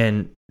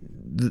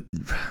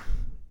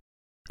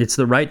 It's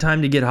the right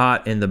time to get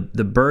hot, and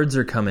the birds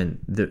are coming.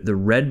 The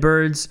red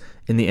birds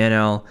in the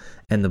NL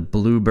and the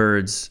blue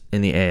birds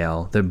in the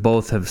AL. They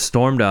both have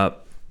stormed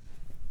up.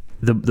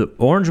 The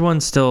orange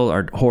ones still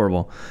are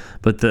horrible,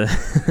 but the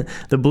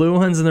the blue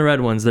ones and the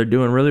red ones, they're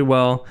doing really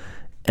well,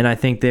 and I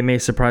think they may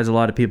surprise a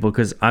lot of people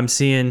because I'm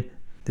seeing,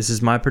 this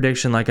is my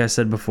prediction, like I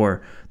said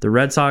before, the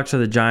Red Sox are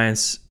the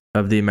Giants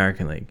of the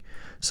American League.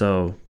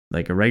 So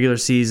like a regular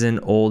season,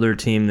 older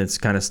team that's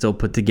kind of still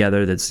put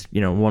together, that's,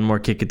 you know, one more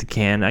kick at the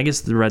can. I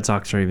guess the Red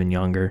Sox are even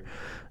younger,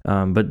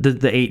 but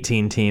the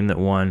 18 team that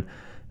won.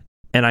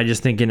 And I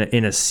just think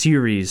in a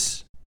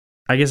series,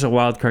 I guess a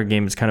wild card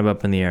game is kind of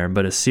up in the air,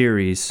 but a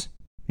series,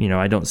 you know,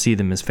 I don't see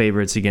them as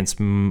favorites against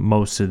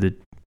most of the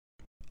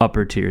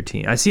upper tier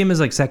team. I see them as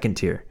like second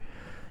tier.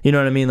 You know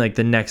what I mean? Like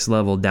the next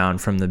level down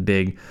from the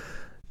big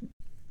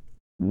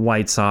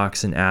White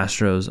Sox and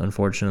Astros,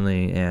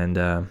 unfortunately. And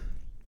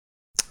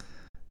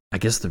I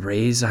guess the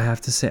Rays, I have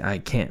to say, I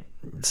can't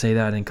say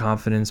that in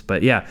confidence,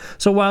 but yeah.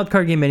 So wild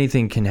card game,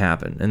 anything can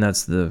happen, and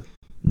that's the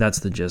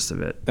gist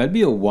of it. That'd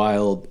be a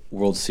wild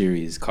World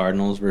Series,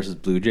 Cardinals versus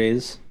Blue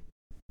Jays.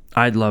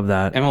 I'd love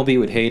that. MLB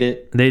would hate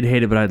it. They'd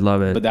hate it, but I'd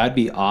love it. But that'd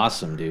be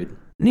awesome, dude.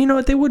 You know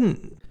what? They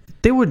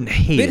wouldn't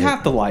hate it. They'd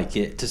have to like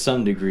it to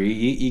some degree.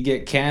 You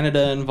get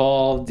Canada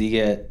involved. You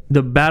get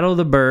the Battle of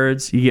the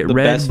Birds. You get the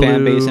red, best blue,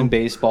 fan base in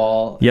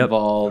baseball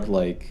involved.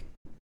 Like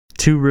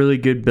two really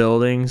good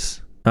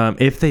buildings.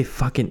 If they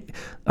fucking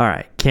all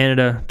right,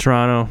 Canada,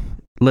 Toronto,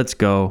 let's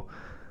go.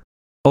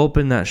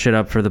 Open that shit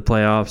up for the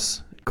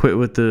playoffs. Quit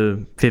with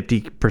the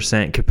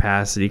 50%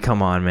 capacity.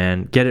 Come on,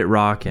 man. Get it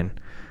rocking.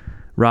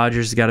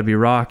 Rogers got to be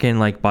rocking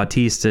like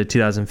Bautista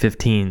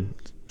 2015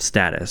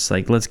 status.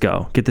 Like, let's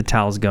go. Get the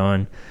towels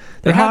going.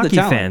 They're hockey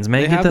fans,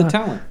 man. They have the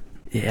talent.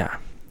 Yeah.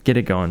 Get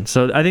it going.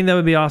 So I think that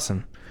would be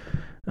awesome.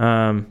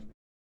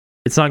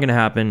 It's not going to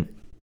happen.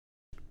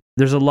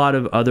 There's a lot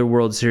of other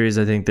World Series,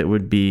 I think, that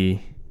would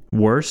be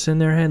worse in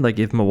their head. Like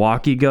if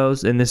Milwaukee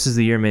goes, and this is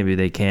the year maybe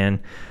they can,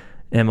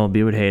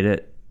 MLB would hate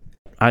it.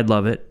 I'd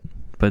love it,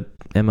 but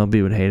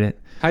MLB would hate it.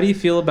 How do you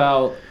feel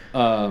about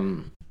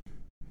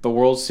the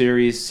World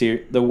Series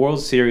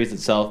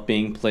itself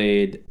being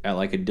played at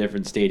like a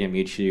different stadium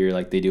each year,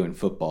 like they do in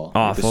football.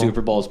 Awful. Like the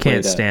Super Bowl's played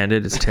Can't at, stand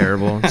it. It's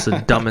terrible. It's the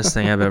dumbest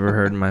thing I've ever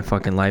heard in my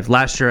fucking life.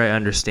 Last year, I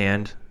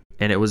understand,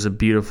 and it was a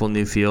beautiful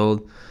new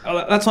field.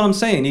 Oh, that's what I'm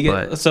saying. You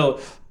get so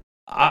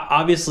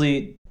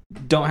obviously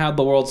don't have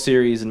the World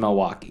Series in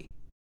Milwaukee,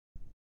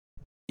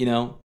 you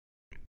know,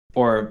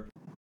 or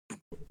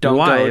don't.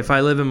 Why? Go, if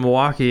I live in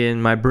Milwaukee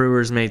and my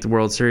Brewers make the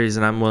World Series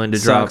and I'm willing to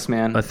drop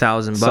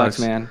 $1,000, sucks,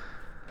 man.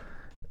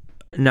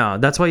 No,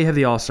 that's why you have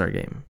the All-Star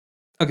game.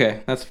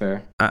 Okay, that's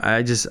fair.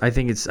 I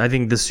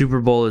think the Super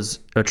Bowl is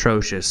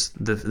atrocious.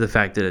 The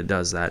fact that it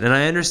does that, and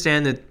I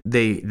understand that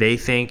they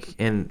think,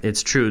 and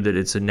it's true that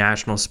it's a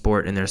national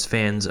sport and there's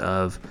fans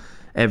of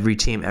every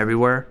team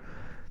everywhere.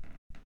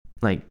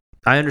 Like,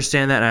 I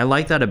understand that, and I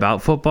like that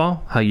about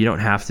football. How you don't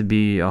have to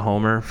be a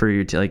homer for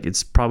your team. Like,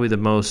 it's probably the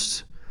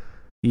most.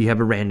 You have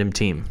a random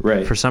team,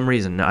 right? For some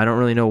reason, I don't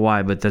really know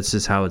why, but that's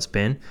just how it's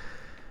been.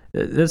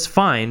 That's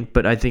fine,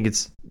 but I think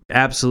it's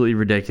absolutely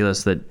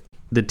ridiculous that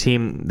the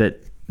team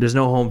that there's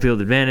no home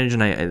field advantage,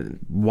 and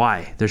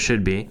why there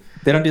should be.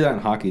 They don't do that in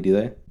hockey, do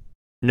they?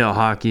 No,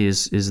 hockey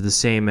is the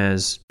same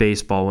as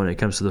baseball when it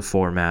comes to the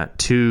format.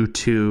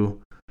 2-2,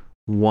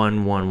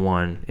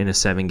 1-1-1 in a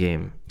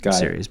 7-game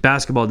series.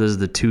 Basketball does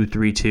the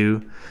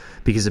 2-3-2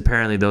 because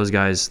apparently those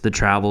guys, the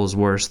travel is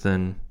worse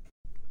than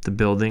the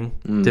building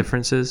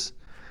differences.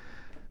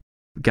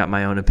 Got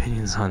my own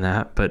opinions on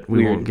that, but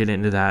we won't get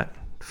into that.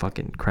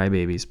 Fucking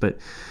crybabies. But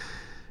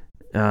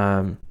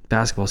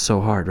basketball's so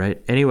hard, right?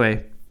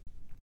 Anyway,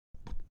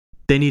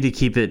 they need to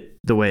keep it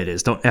the way it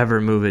is. Don't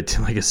ever move it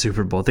to like a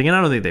Super Bowl thing. And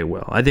I don't think they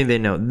will. I think they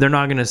know they're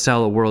not going to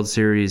sell a World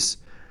Series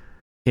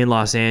in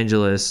Los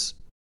Angeles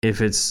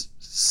if it's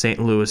St.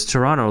 Louis,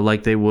 Toronto,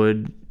 like they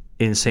would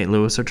in St.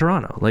 Louis or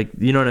Toronto. Like,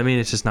 you know what I mean?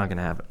 It's just not going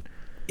to happen.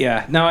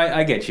 Yeah. No,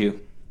 I get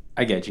you.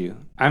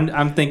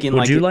 I'm thinking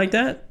would you like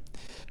that?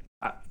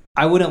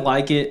 I wouldn't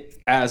like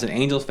it as an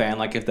Angels fan.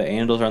 Like if the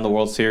Angels are in the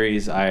World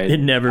Series, I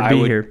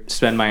would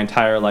spend my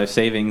entire life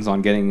savings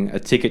on getting a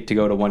ticket to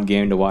go to one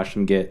game to watch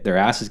them get their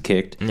asses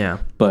kicked. Yeah.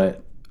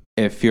 But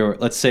if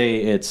let's say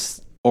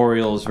it's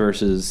Orioles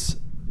versus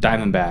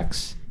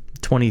Diamondbacks,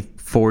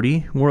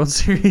 2040 World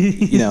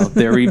Series. You know,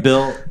 they're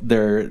rebuilt.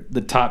 They're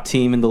the top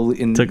team in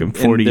the. Took them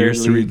 40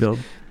 years to rebuild.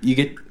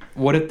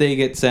 What if they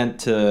get sent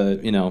to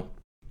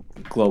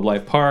Globe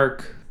Life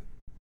Park,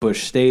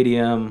 Busch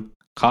Stadium,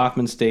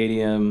 Kauffman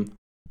Stadium?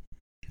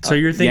 So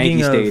you're thinking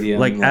Yankee of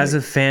Stadium, as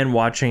a fan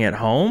watching at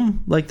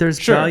home, like there's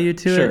value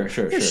to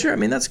it. Sure. I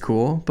mean, that's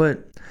cool,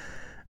 but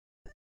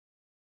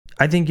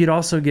I think you'd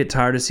also get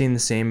tired of seeing the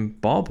same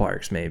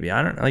ballparks. Maybe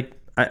I don't like.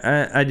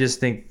 I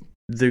just think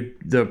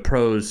the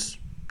pros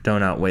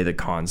don't outweigh the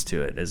cons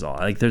to it. Is all.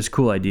 Like there's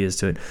cool ideas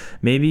to it.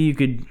 Maybe you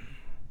could.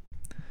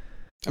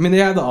 I mean, they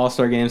have the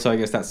All-Star game, so I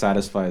guess that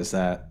satisfies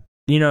that.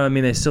 I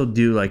mean, they still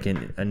do like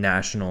a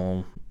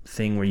national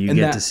thing where you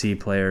get to see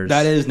players.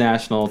 That is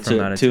national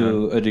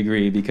to a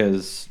degree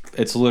because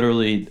it's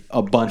literally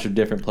a bunch of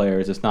different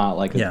players. It's not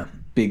like a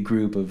big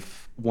group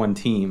of one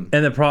team.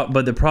 And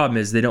the problem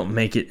is they don't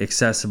make it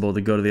accessible to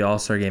go to the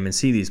All-Star game and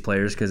see these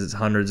players because it's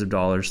hundreds of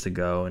dollars to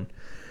go, and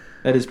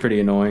that is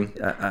pretty annoying.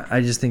 I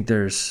just think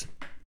there's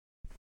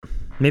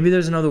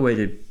another way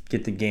to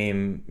get the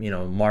game,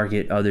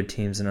 market other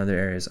teams in other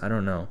areas. I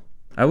don't know.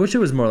 I wish it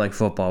was more like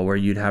football where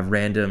you'd have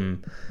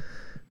random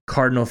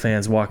Cardinal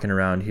fans walking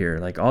around here.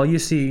 Like all you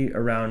see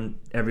around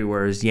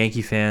everywhere is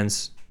Yankee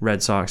fans,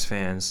 Red Sox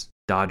fans,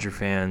 Dodger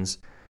fans,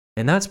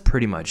 and that's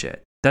pretty much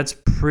it. That's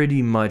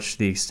pretty much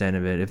the extent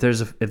of it. If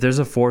there's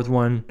a fourth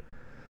one,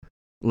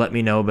 let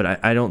me know,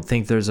 but I don't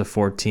think there's a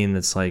fourth team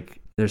that's like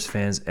there's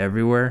fans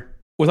everywhere.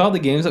 With all the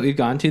games that we've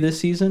gone to this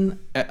season,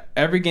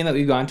 every game that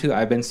we've gone to,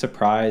 I've been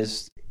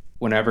surprised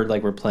whenever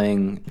like we're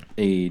playing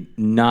a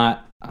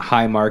not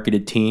high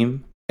marketed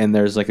team and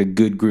there's like a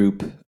good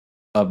group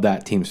of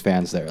that team's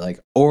fans there, like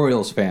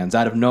Orioles fans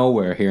out of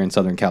nowhere here in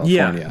Southern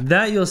California. Yeah,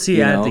 that you'll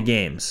see at the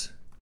games,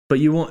 but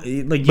you won't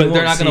like. But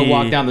they're not going to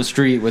walk down the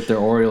street with their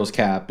Orioles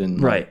cap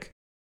and right.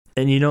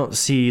 And you don't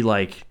see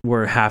like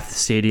where half the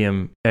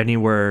stadium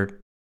anywhere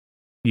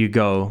you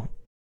go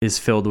is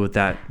filled with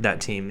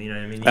that team. You know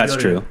what I mean? That's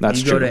true.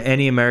 That's true. You go to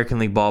any American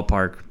League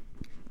ballpark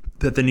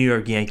that the New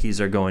York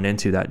Yankees are going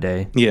into that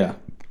day. Yeah.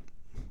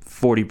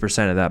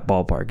 40% of that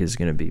ballpark is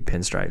going to be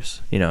pinstripes,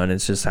 and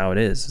it's just how it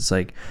is. It's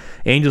like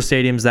Angel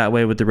Stadium's that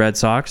way with the Red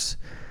Sox.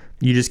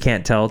 You just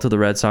can't tell till the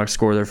Red Sox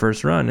score their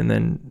first run, and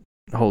then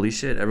holy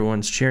shit,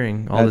 everyone's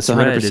cheering. All That's this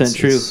 100% red.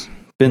 True.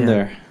 Been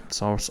there.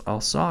 It's all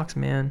Sox,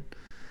 man.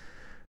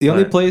 The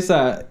only place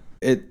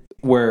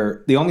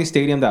where the only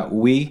stadium that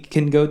we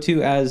can go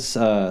to as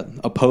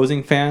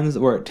opposing fans,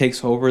 where it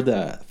takes over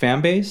the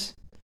fan base,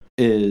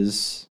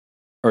 is,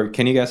 or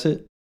can you guess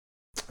it?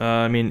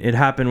 I mean, it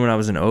happened when I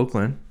was in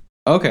Oakland.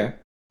 Okay.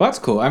 Well, that's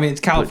cool. I mean,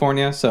 it's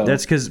California, so...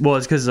 That's because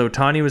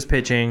Ohtani was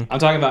pitching. I'm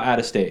talking about out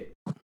of state.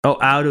 Oh,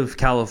 out of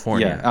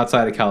California. Yeah,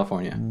 outside of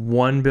California.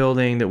 One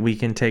building that we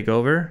can take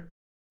over?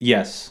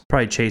 Yes.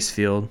 Probably Chase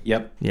Field.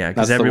 Yep. Yeah,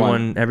 because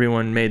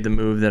everyone made the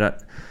move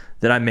that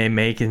that I may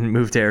make and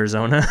move to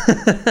Arizona.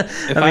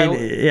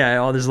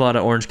 There's a lot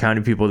of Orange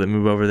County people that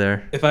move over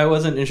there. If I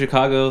wasn't in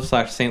Chicago /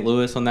 St.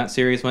 Louis when that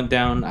series went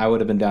down, I would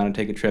have been down to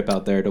take a trip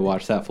out there to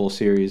watch that full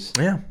series.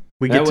 Yeah.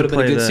 That would have been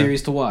a good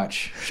series to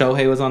watch.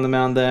 Shohei was on the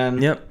mound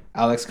then. Yep.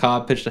 Alex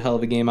Cobb pitched a hell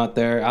of a game out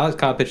there. Alex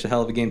Cobb pitched a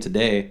hell of a game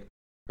today,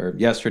 or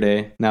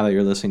yesterday, now that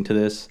you're listening to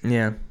this.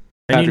 Yeah.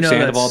 Patrick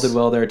Sandoval did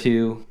well there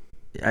too.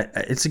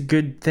 It's a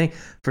good thing.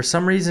 For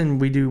some reason,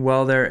 we do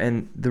well there,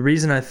 and the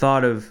reason I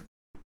thought of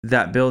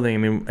that building, I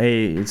mean,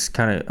 it's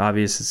kind of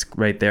obvious it's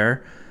right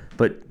there,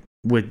 but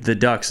with the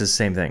Ducks, it's the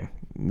same thing.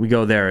 We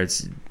go there,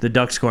 it's the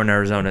Ducks score in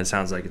Arizona, it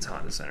sounds like it's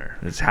Honda Center.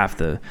 It's half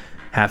the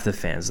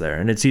fans there,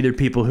 and it's either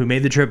people who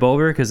made the trip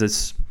over because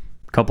it's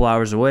a couple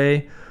hours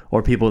away,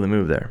 or people that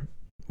move there,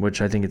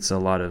 which I think it's a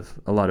lot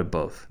of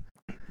both.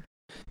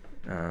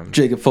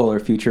 Jacob Fuller,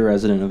 future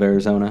resident of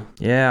Arizona.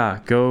 Yeah,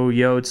 go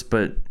Yotes,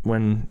 but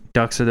when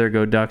Ducks are there,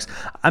 go Ducks.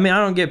 I mean,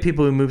 I don't get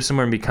people who move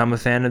somewhere and become a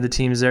fan of the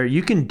teams there.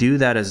 You can do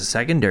that as a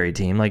secondary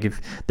team. Like, if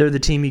they're the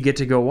team you get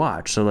to go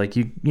watch. So, like,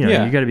 you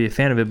got to be a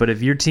fan of it. But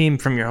if your team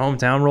from your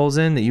hometown rolls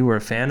in that you were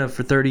a fan of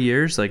for 30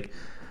 years, like,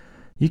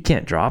 you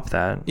can't drop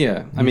that.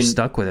 Yeah. You're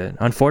stuck with it.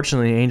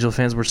 Unfortunately, Angel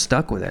fans were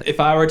stuck with it. If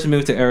I were to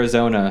move to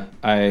Arizona,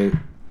 I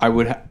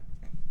wouldn't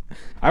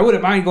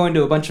mind going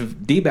to a bunch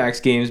of D-backs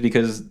games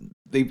because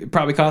they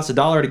probably cost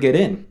 $1 to get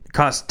in. It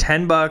costs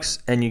 $10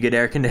 and you get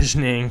air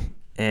conditioning,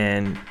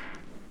 and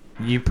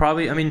you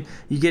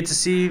get to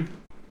see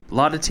a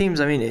lot of teams.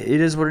 I mean, it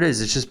is what it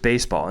is. It's just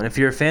baseball. And if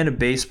you're a fan of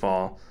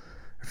baseball,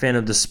 a fan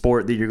of the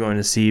sport that you're going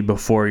to see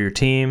before your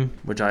team,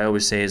 which I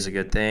always say is a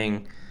good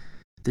thing,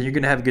 then you're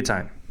going to have a good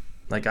time.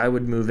 Like, I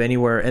would move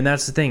anywhere. And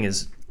that's the thing,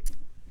 is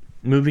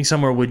moving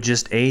somewhere with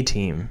just a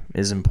team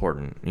is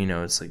important.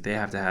 It's like they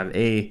have to have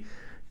a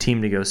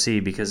team to go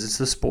see because it's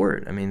the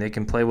sport. I mean, they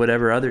can play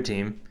whatever other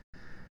team.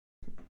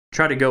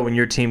 Try to go when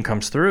your team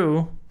comes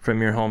through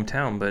from your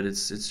hometown, but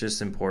it's just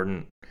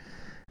important.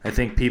 I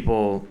think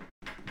people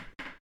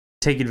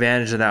take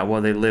advantage of that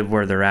while they live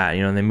where they're at,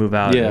 and they move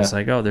out and it's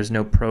like, oh, there's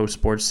no pro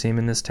sports team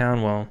in this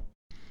town. Well,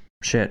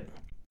 shit.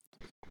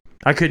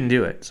 I couldn't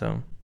do it,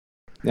 so.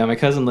 Yeah, my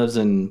cousin lives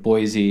in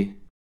Boise,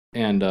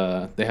 and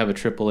they have a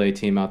AAA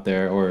team out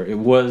there, or it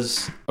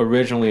was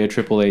originally a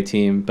AAA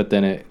team, but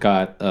then it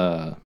got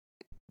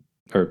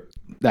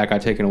that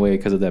got taken away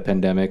because of that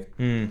pandemic.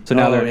 So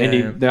now they're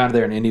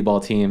an indie ball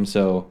team.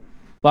 So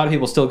a lot of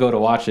people still go to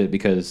watch it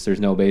because there's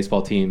no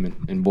baseball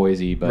team in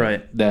Boise,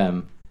 but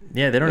them.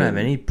 Yeah, they don't have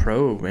any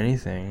pro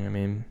anything. I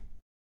mean,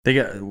 they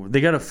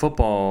got a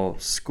football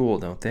school,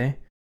 don't they?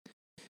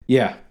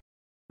 Yeah,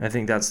 I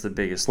think that's the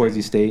biggest Boise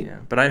thing. State. Yeah,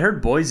 but I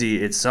heard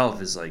Boise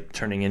itself is like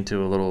turning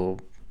into a little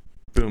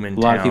booming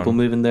town. A lot of people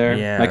moving there.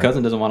 Yeah. My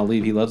cousin doesn't want to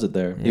leave. He loves it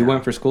there. Yeah. He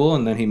went for school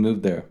and then he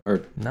moved there,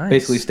 or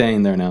basically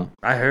staying there now.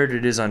 I heard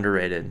it is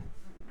underrated.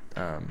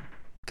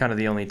 Kind of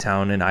the only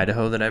town in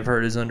Idaho that I've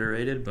heard is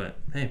underrated, but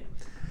hey,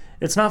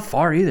 it's not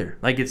far either.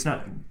 Like, it's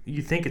not,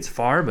 you think it's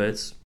far,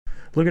 but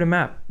look at a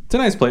map. It's a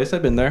nice place.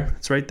 I've been there.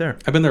 It's right there.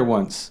 I've been there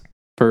once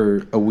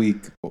for a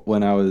week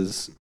when I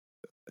was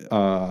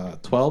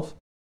 12.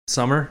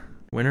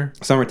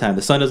 Summertime.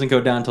 The sun doesn't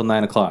go down until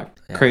 9 o'clock.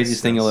 Yeah,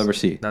 Craziest thing you'll ever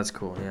see. That's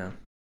cool, yeah.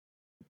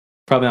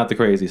 Probably not the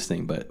craziest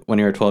thing, but when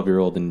you're a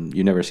 12-year-old and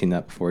you've never seen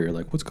that before, you're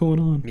like, what's going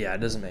on? Yeah, it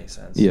doesn't make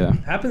sense. Yeah.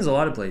 Happens a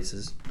lot of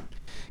places.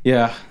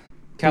 Yeah.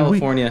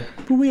 California.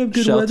 But we have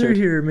good weather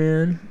here,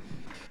 man.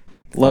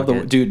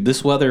 Dude,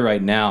 this weather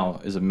right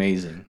now is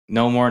amazing.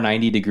 No more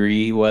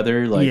 90-degree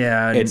weather. Like,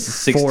 yeah, it's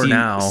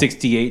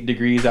 68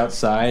 degrees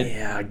outside.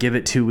 Yeah, give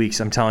it 2 weeks.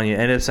 I'm telling you,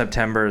 end of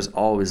September is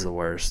always the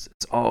worst.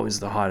 It's always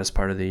the hottest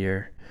part of the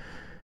year.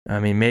 I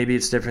mean, maybe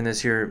it's different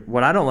this year.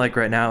 What I don't like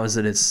right now is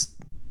that it's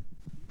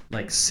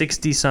like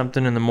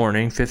 60-something in the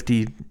morning,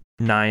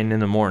 59 in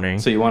the morning.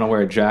 So you want to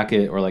wear a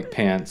jacket or like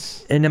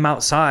pants. And I'm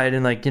outside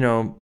and like,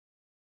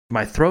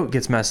 my throat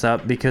gets messed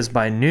up because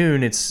by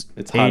noon it's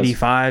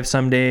 85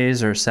 some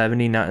days or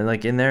 79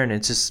 like in there, and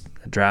it's just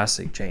a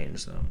drastic change.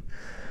 So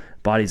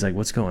body's like,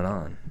 what's going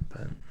on?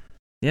 But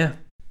yeah,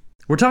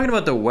 we're talking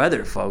about the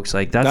weather, folks.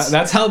 Like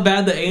that's how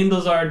bad the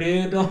Angels are,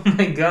 dude. Oh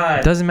my god.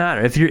 It doesn't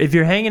matter if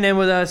you're hanging in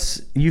with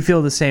us, you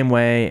feel the same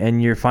way,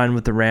 and you're fine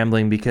with the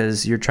rambling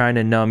because you're trying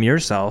to numb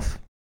yourself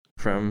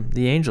from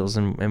the Angels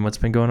and what's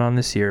been going on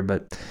this year.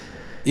 But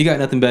you got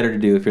nothing better to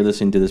do if you're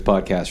listening to this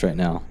podcast right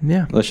now.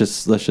 Yeah. Let's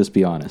just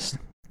be honest.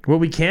 What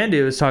we can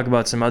do is talk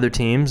about some other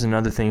teams and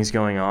other things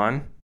going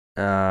on,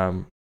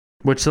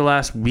 which the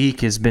last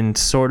week has been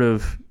sort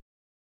of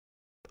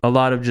a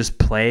lot of just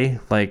play,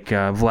 like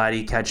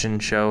Vladdy catching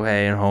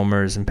Shohei and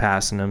homers and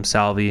passing him,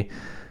 Salvi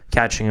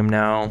catching him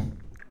now.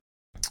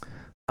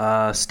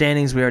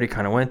 Standings we already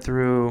kind of went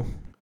through.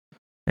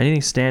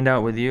 Anything stand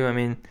out with you? I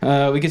mean,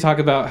 we could talk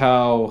about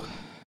how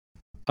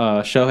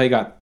Shohei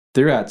got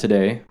through at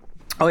today.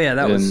 Oh yeah,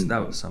 that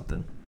was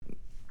something.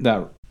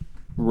 That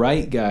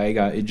right guy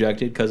got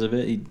ejected because of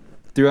it. He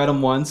threw at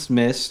him once,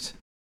 missed,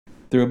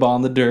 threw a ball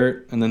in the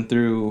dirt, and then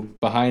threw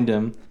behind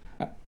him.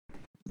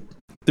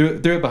 Threw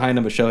it behind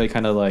him, but Shohei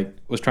kind of like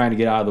was trying to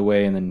get out of the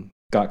way and then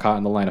got caught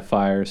in the line of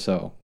fire.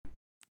 So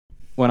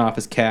went off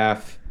his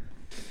calf.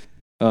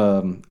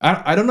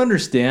 I don't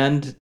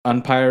understand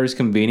umpires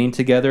convening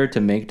together to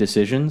make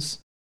decisions.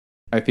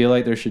 I feel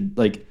like there should,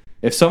 like,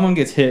 if someone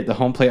gets hit, the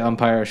home plate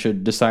umpire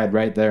should decide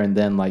right there and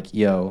then, like,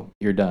 yo,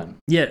 you're done.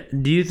 Yeah.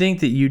 Do you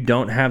think that you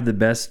don't have the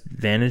best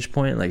vantage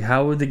point? Like,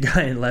 how would the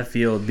guy in left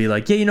field be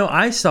like, yeah,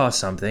 I saw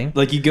something?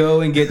 Like, you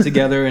go and get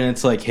together and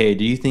it's like, hey,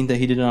 do you think that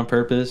he did it on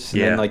purpose?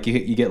 And Yeah. then, like,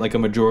 you get, like, a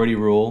majority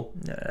rule.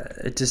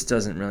 It just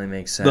doesn't really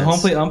make sense. The home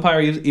plate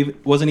umpire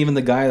wasn't even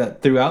the guy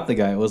that threw out the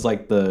guy. It was,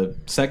 like, the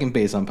second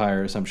base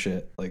umpire or some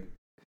shit. Like,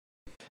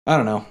 I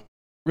don't know.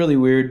 Really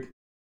weird.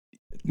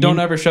 Don't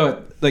ever show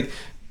it. Like,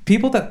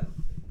 people that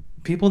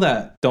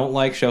don't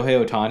like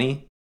Shohei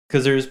Ohtani,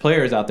 because there's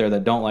players out there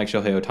that don't like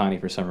Shohei Ohtani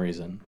for some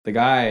reason. The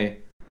guy...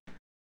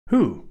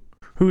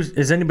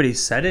 Has anybody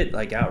said it,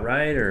 like,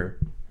 outright, or...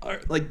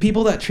 Like,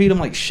 people that treat him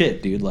like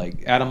shit, dude.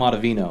 Like, Adam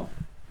Ottavino.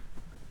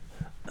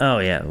 Oh,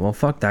 yeah. Well,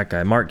 fuck that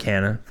guy. Mark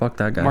Canha. Fuck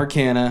that guy. Mark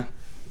Canha.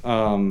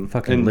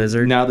 Fucking and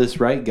lizard. Now this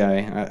right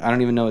guy, I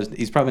don't even know.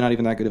 He's probably not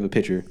even that good of a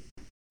pitcher.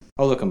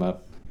 I'll look him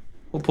up.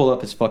 We'll pull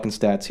up his fucking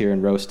stats here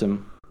and roast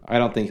him. I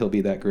don't think he'll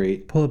be that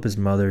great. Pull up his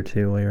mother,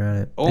 too, while you're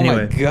at it. Oh,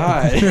 anyway. my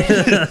God.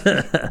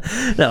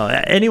 No,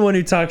 anyone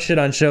who talks shit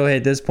on Shohei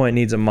at this point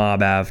needs a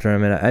mob after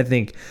him. And I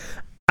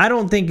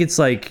don't think it's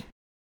like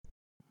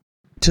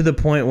to the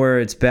point where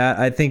it's bad.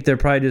 I think they're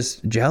probably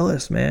just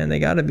jealous, man. They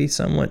got to be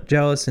somewhat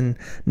jealous and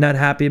not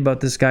happy about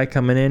this guy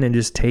coming in and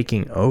just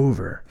taking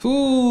over.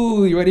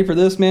 Ooh, you ready for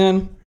this,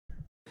 man?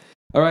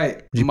 All right.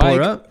 Did you pull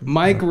her up?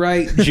 Mike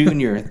Wright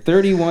Jr.,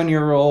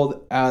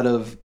 31-year-old out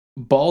of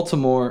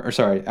Bennettsville,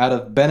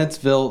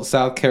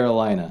 South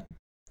Carolina.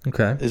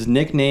 Okay. His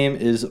nickname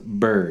is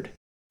Bird.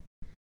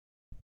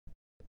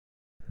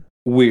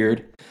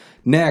 Weird.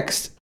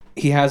 Next,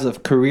 he has a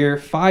career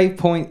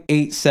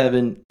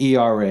 5.87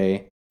 ERA.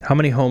 How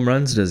many home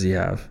runs does he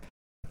have?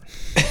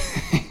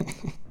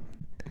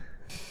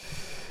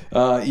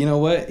 You know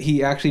what?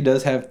 He actually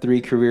does have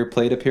 3 career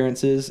plate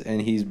appearances,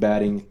 and he's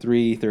batting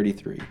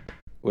 .333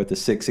 with a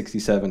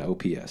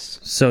 .667 OPS.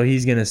 So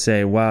he's going to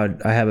say, wow,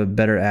 I have a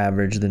better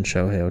average than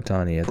Shohei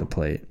Ohtani at the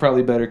plate.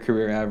 Probably better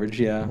career average,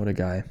 yeah. What a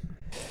guy.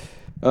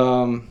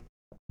 And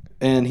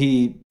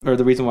the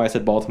reason why I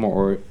said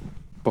Baltimore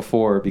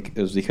before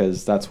is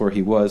because that's where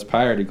he was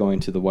prior to going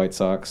to the White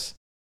Sox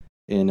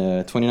in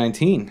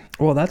 2019.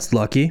 Well, that's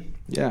lucky.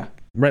 Yeah.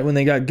 Right when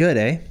they got good,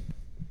 eh?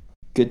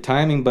 Good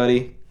timing,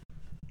 buddy.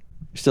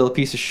 You're still a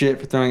piece of shit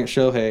for throwing at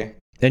Shohei.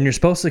 And you're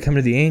supposed to come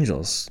to the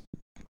Angels.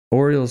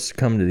 Orioles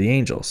come to the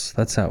Angels.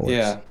 That's how it works.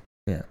 Yeah.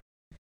 Yeah.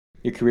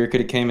 Your career could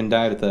have came and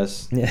died with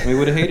us. Yeah. We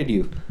would have hated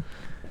you.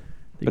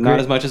 But not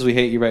as much as we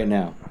hate you right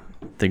now.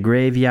 The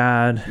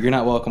graveyard. You're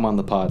not welcome on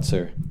the pod,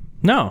 sir.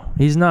 No,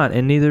 he's not.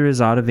 And neither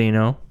is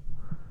Ottavino.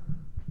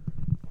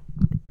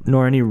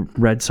 Nor any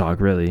Red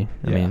Sox, really.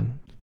 I mean.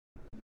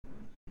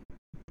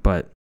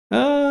 But.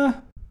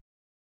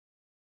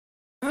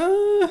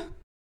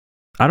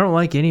 I don't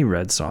like any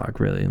Red Sox,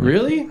 really. Like,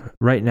 really?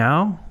 Right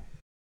now?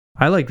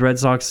 I liked Red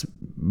Sox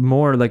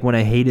more like when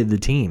I hated the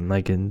team,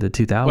 like in the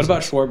 2000s. What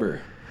about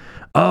Schwarber?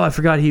 Oh, I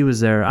forgot he was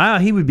there.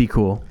 He would be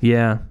cool.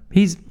 Yeah.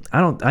 I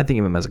think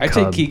of him as a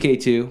Cub. I take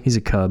Kike too. He's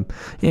a Cub.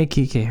 Yeah,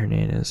 Kike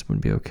Hernandez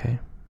would be okay.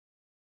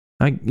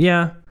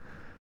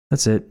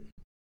 That's it.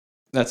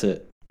 That's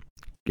it.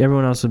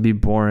 Everyone else would be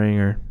boring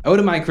or... I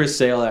wouldn't mind Chris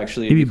Sale,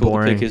 actually. He'd be It'd be cool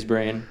boring. to pick his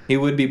brain. He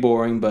would be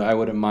boring, but I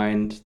wouldn't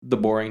mind the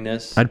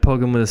boringness. I'd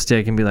poke him with a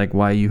stick and be like,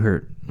 why you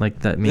hurt? Like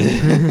that meme.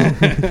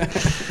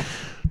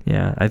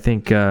 Yeah, I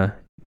think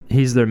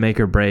he's their make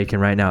or break,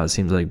 and right now it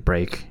seems like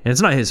break. And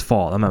it's not his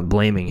fault. I'm not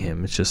blaming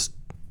him. It's just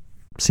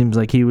seems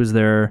like he was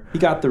their... He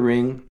got the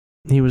ring.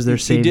 He was their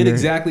savior. He did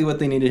exactly what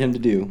they needed him to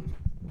do.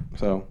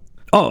 So...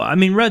 Oh, I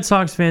mean, Red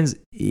Sox fans,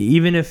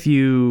 even if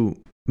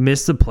you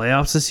miss the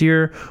playoffs this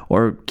year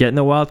or get in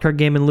the wild card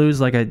game and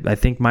lose, like I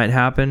think might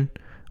happen,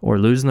 or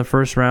lose in the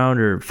first round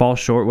or fall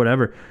short,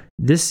 whatever,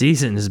 this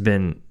season has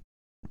been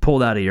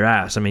pulled out of your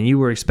ass. I mean, you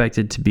were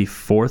expected to be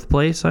 4th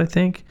place, I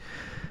think.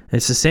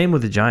 It's the same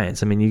with the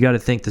Giants. I mean, you got to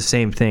think the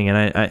same thing.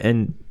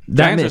 And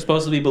Giants are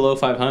supposed to be below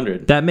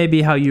 500. That may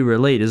be how you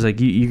relate. Is like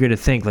you're going to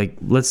think, like,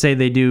 let's say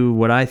they do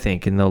what I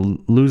think and they'll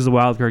lose the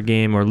wild card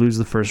game or lose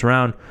the first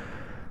round.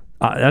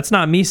 That's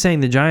not me saying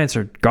the Giants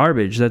are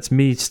garbage. That's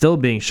me still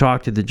being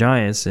shocked at the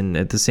Giants and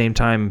at the same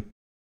time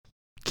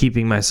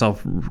keeping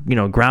myself,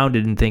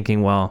 grounded and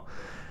thinking, well,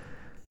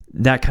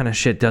 that kind of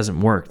shit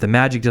doesn't work. The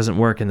magic doesn't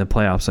work in the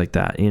playoffs like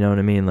that. You know what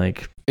I mean?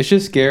 Like, it's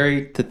just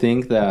scary to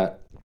think that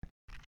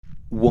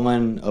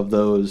one of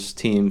those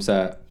teams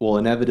that will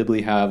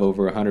inevitably have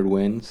over 100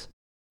 wins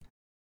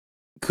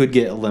could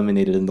get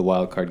eliminated in the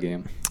wild card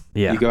game.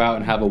 Yeah. You go out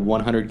and have a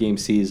 100-game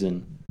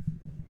season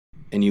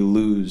and you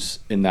lose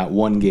in that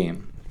one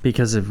game.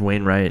 Because of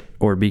Wainwright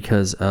or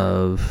because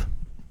of...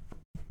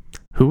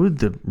 Who would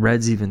the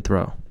Reds even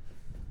throw?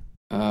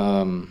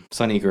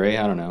 Sonny Gray?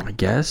 I don't know. I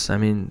guess. I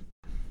mean...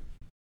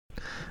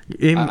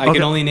 I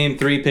can only name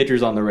 3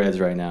 pitchers on the Reds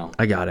right now.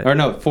 I got it. Or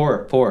no,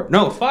 4.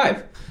 No,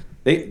 5.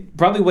 They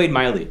probably Wade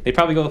Miley. They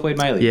probably go with Wade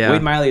Miley. Yeah.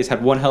 Wade Miley has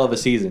had one hell of a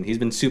season. He's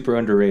been super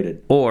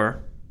underrated.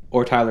 Or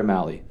or Tyler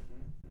Mahle?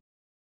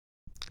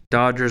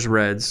 Dodgers,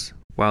 Reds,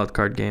 wild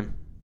card game.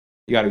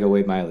 You got to go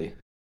Wade Miley.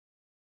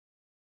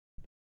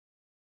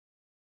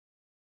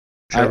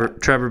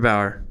 Trevor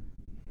Bauer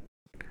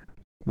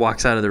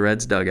walks out of the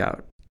Reds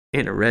dugout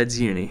in a Reds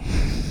uni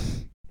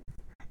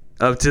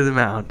up to the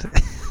mound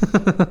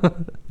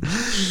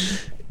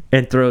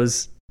and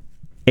throws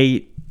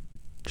 8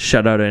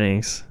 shutout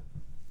innings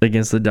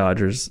against the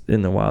Dodgers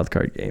in the wild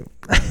card game.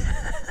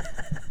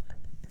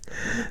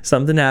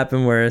 Something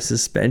happened where a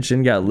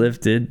suspension got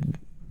lifted.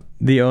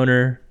 The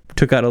owner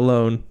took out a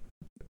loan.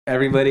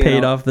 Everybody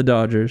paid off the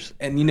Dodgers.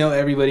 And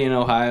everybody in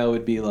Ohio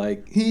would be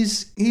like,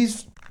 he's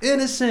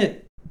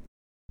innocent.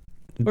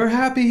 We're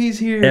happy he's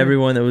here.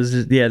 Everyone that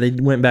was they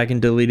went back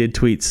and deleted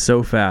tweets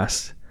so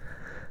fast,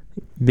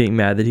 being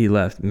mad that he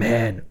left.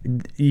 Man,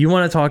 you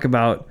want to talk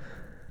about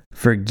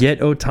forget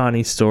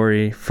Ohtani's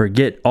story,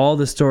 forget all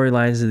the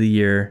storylines of the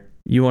year.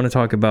 You want to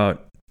talk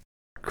about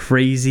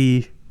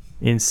crazy,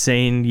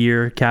 insane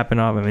year capping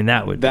off. I mean,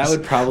 that would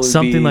probably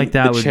something be like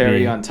that. The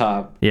cherry on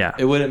top. Yeah,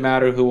 it wouldn't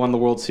matter who won the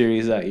World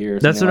Series that year.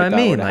 That's what I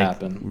mean.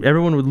 Like,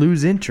 everyone would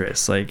lose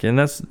interest. Like, and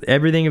that's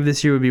everything of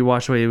this year would be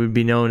washed away. It would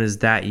be known as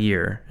that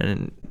year.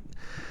 And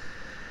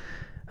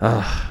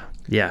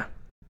yeah.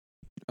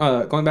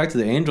 Going back to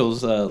the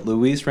Angels,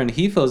 Luis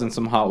Rengifo's in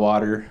some hot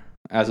water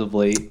as of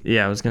late.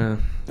 Yeah, I was gonna.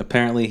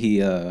 Apparently,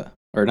 he or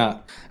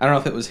not. I don't know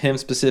if it was him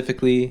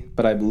specifically,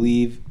 but I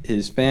believe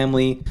his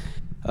family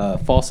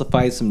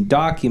falsified some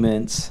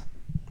documents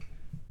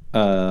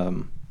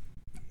to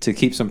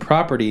keep some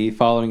property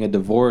following a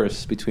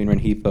divorce between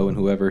Rengifo and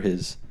whoever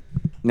his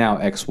now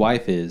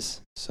ex-wife is.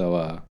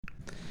 So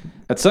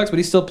that sucks, but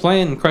he's still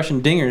playing and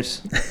crushing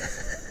dingers.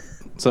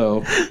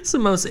 So it's the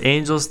most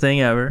Angels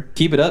thing ever.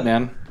 Keep it up,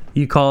 man.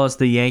 You call us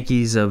the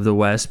Yankees of the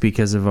West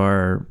because of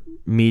our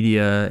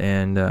media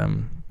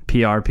and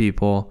PR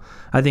people.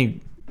 I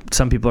think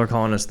some people are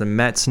calling us the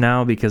Mets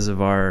now because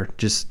of our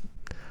just...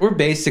 We're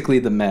basically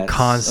the Mets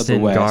constant of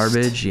the West.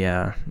 Garbage,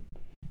 yeah.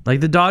 Like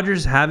the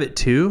Dodgers have it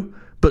too,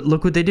 but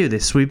look what they do. They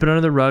sweep it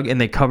under the rug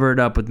and they cover it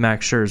up with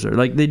Max Scherzer.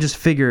 Like they just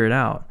figure it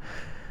out.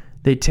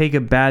 They take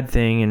a bad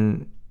thing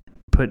and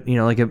put,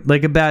 like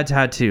a bad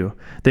tattoo.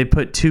 They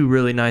put 2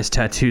 really nice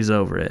tattoos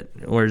over it.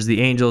 Whereas the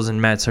Angels and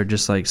Mets are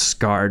just like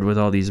scarred with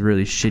all these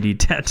really shitty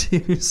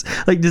tattoos.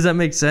 Like, does that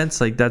make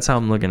sense? Like, that's how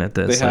I'm looking at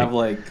this. They have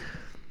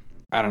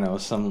I don't know,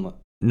 some...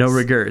 No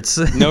regrets.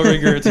 No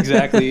regrets,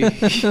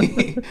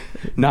 exactly.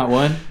 Not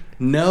one?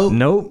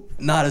 Nope.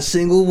 Not a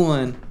single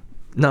one.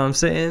 No, I'm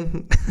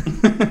saying.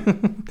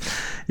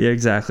 Yeah,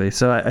 exactly.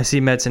 So I see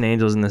Mets and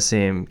Angels in the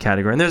same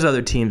category. And there's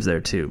other teams there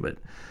too, but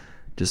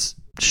just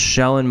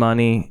shelling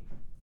money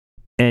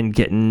and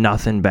getting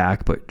nothing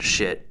back but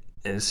shit.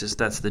 It's just,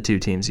 that's the 2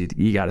 teams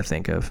you got to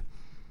think of.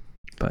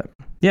 But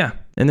yeah,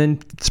 and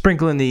then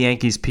sprinkle in the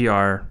Yankees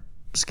PR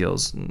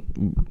skills,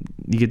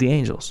 you get the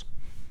Angels.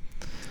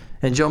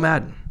 And Joe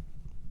Madden.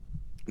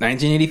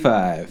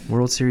 1985.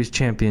 World Series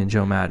champion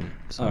Joe Madden.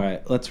 So. All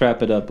right, let's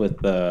wrap it up with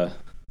the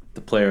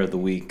player of the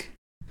week.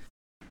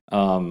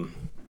 I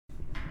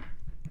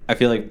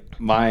feel like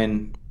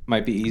mine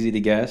might be easy to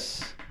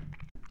guess.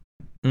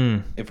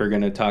 If we're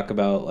going to talk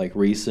about like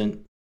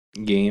recent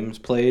games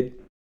played.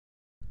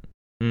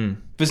 If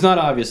it's not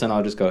obvious, then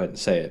I'll just go ahead and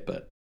say it.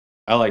 But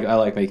I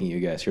like making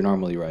you guess. You're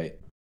normally right.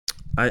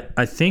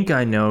 I think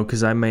I know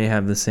because I may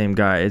have the same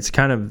guy. It's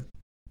kind of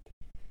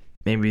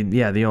maybe,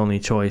 the only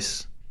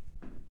choice.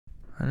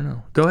 I don't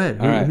know. Go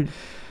ahead. All right.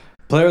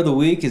 Player of the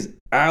week is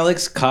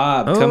Alex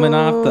Cobb, coming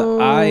off the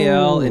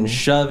IL and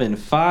shoving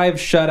 5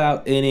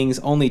 shutout innings,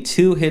 only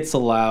 2 hits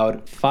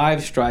allowed, 5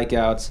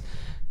 strikeouts.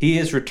 He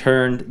is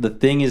returned. The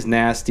thing is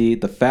nasty.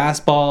 The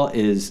fastball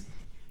is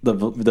the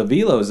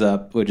velo's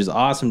up, which is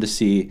awesome to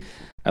see.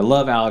 I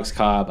love Alex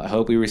Cobb. I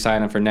hope we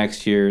re-sign him for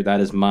next year. That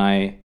is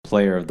my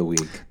player of the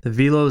week. The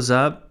velo's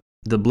up.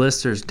 The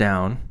blister's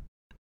down.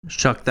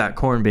 Shuck that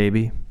corn,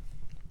 baby.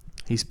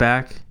 He's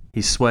back.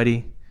 He's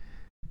sweaty.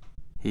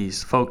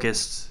 He's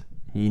focused.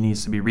 He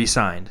needs to be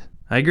re-signed.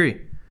 I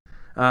agree.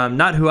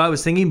 Not who I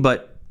was thinking,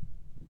 but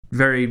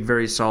very,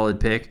 very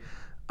solid pick.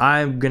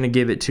 I'm going to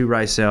give it to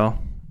Raisel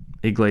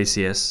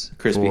Iglesias.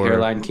 Crispy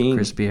hairline king.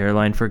 Crispy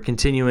hairline for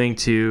continuing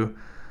to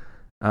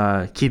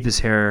keep his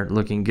hair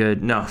looking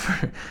good. No,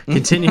 for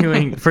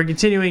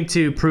continuing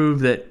to prove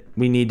that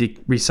we need to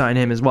re-sign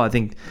him as well. I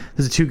think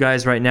there's 2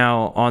 guys right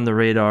now on the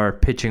radar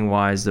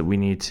pitching-wise that we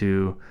need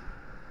to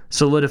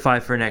solidify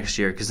for next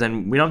year, because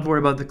then we don't have to worry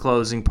about the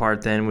closing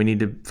part. Then we need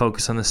to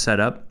focus on the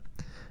setup,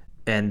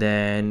 and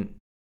then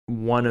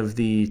one of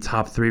the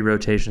top 3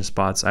 rotation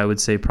spots, I would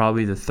say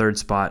probably the 3rd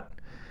spot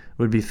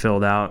would be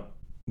filled out.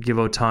 Give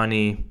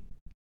Ohtani,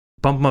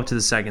 bump him up to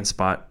the 2nd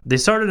spot. They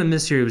started him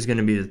this year, he was going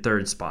to be the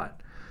 3rd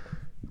spot.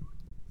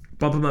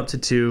 Bump him up to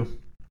 2.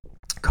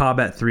 Cobb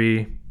at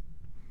 3.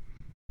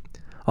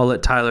 I'll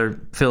let Tyler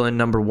fill in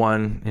number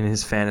 1 in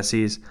his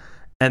fantasies.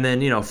 And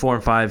then, 4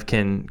 and 5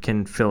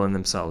 can fill in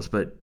themselves.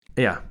 But,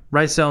 yeah,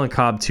 Raisel and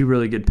Cobb, 2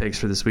 really good picks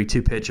for this week.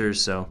 2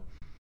 pitchers. So,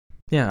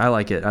 yeah, I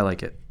like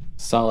it.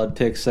 Solid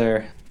picks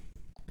there.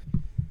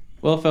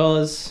 Well,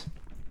 fellas,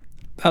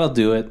 that'll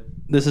do it.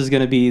 This is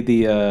going to be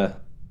the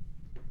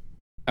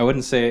I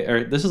wouldn't say,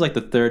 or this is like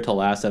the third to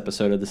last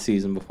episode of the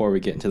season before we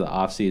get into the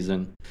off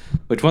season.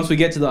 Which once we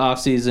get to the off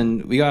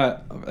season, we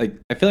got like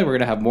I feel like we're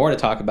gonna have more to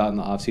talk about in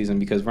the off season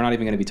because we're not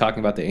even gonna be talking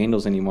about the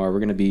Angels anymore. We're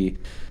gonna be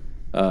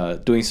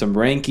doing some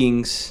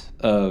rankings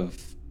of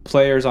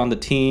players on the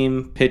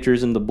team,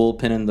 pitchers in the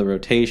bullpen and the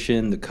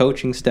rotation, the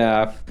coaching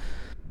staff,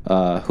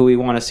 who we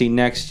want to see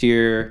next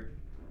year,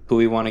 who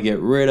we want to get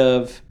rid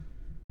of,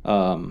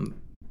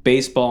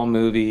 baseball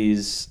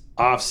movies,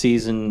 off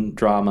season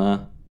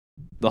drama.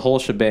 The whole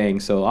shebang.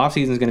 So off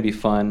season is going to be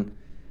fun,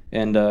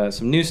 and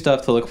some new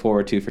stuff to look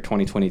forward to for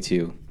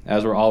 2022.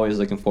 As we're always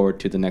looking forward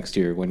to the next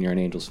year when you're an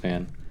Angels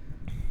fan.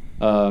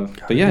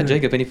 But yeah,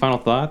 Jacob, any final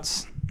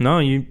thoughts? No,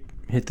 you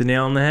hit the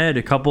nail on the head.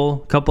 A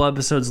couple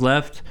episodes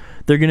left.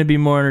 They're going to be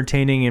more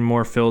entertaining and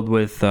more filled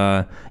with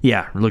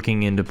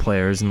looking into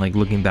players and like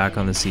looking back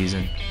on the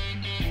season.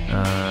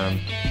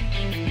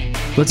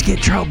 Let's get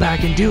Trout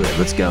back and do it.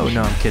 Let's go.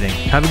 No, I'm kidding.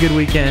 Have a good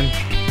weekend.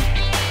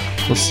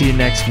 We'll see you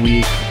next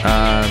week.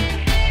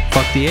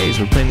 Fuck the A's.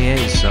 We're playing the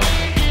A's, so.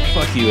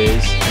 Fuck you,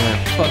 A's.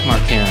 Yeah. Fuck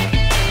Marcana.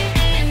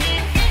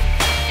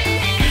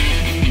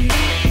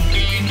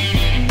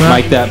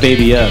 Mic that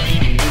baby up.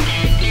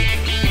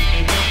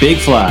 Big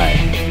fly.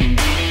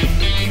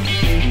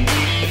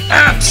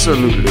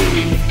 Absolutely.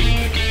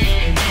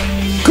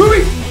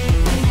 Curry!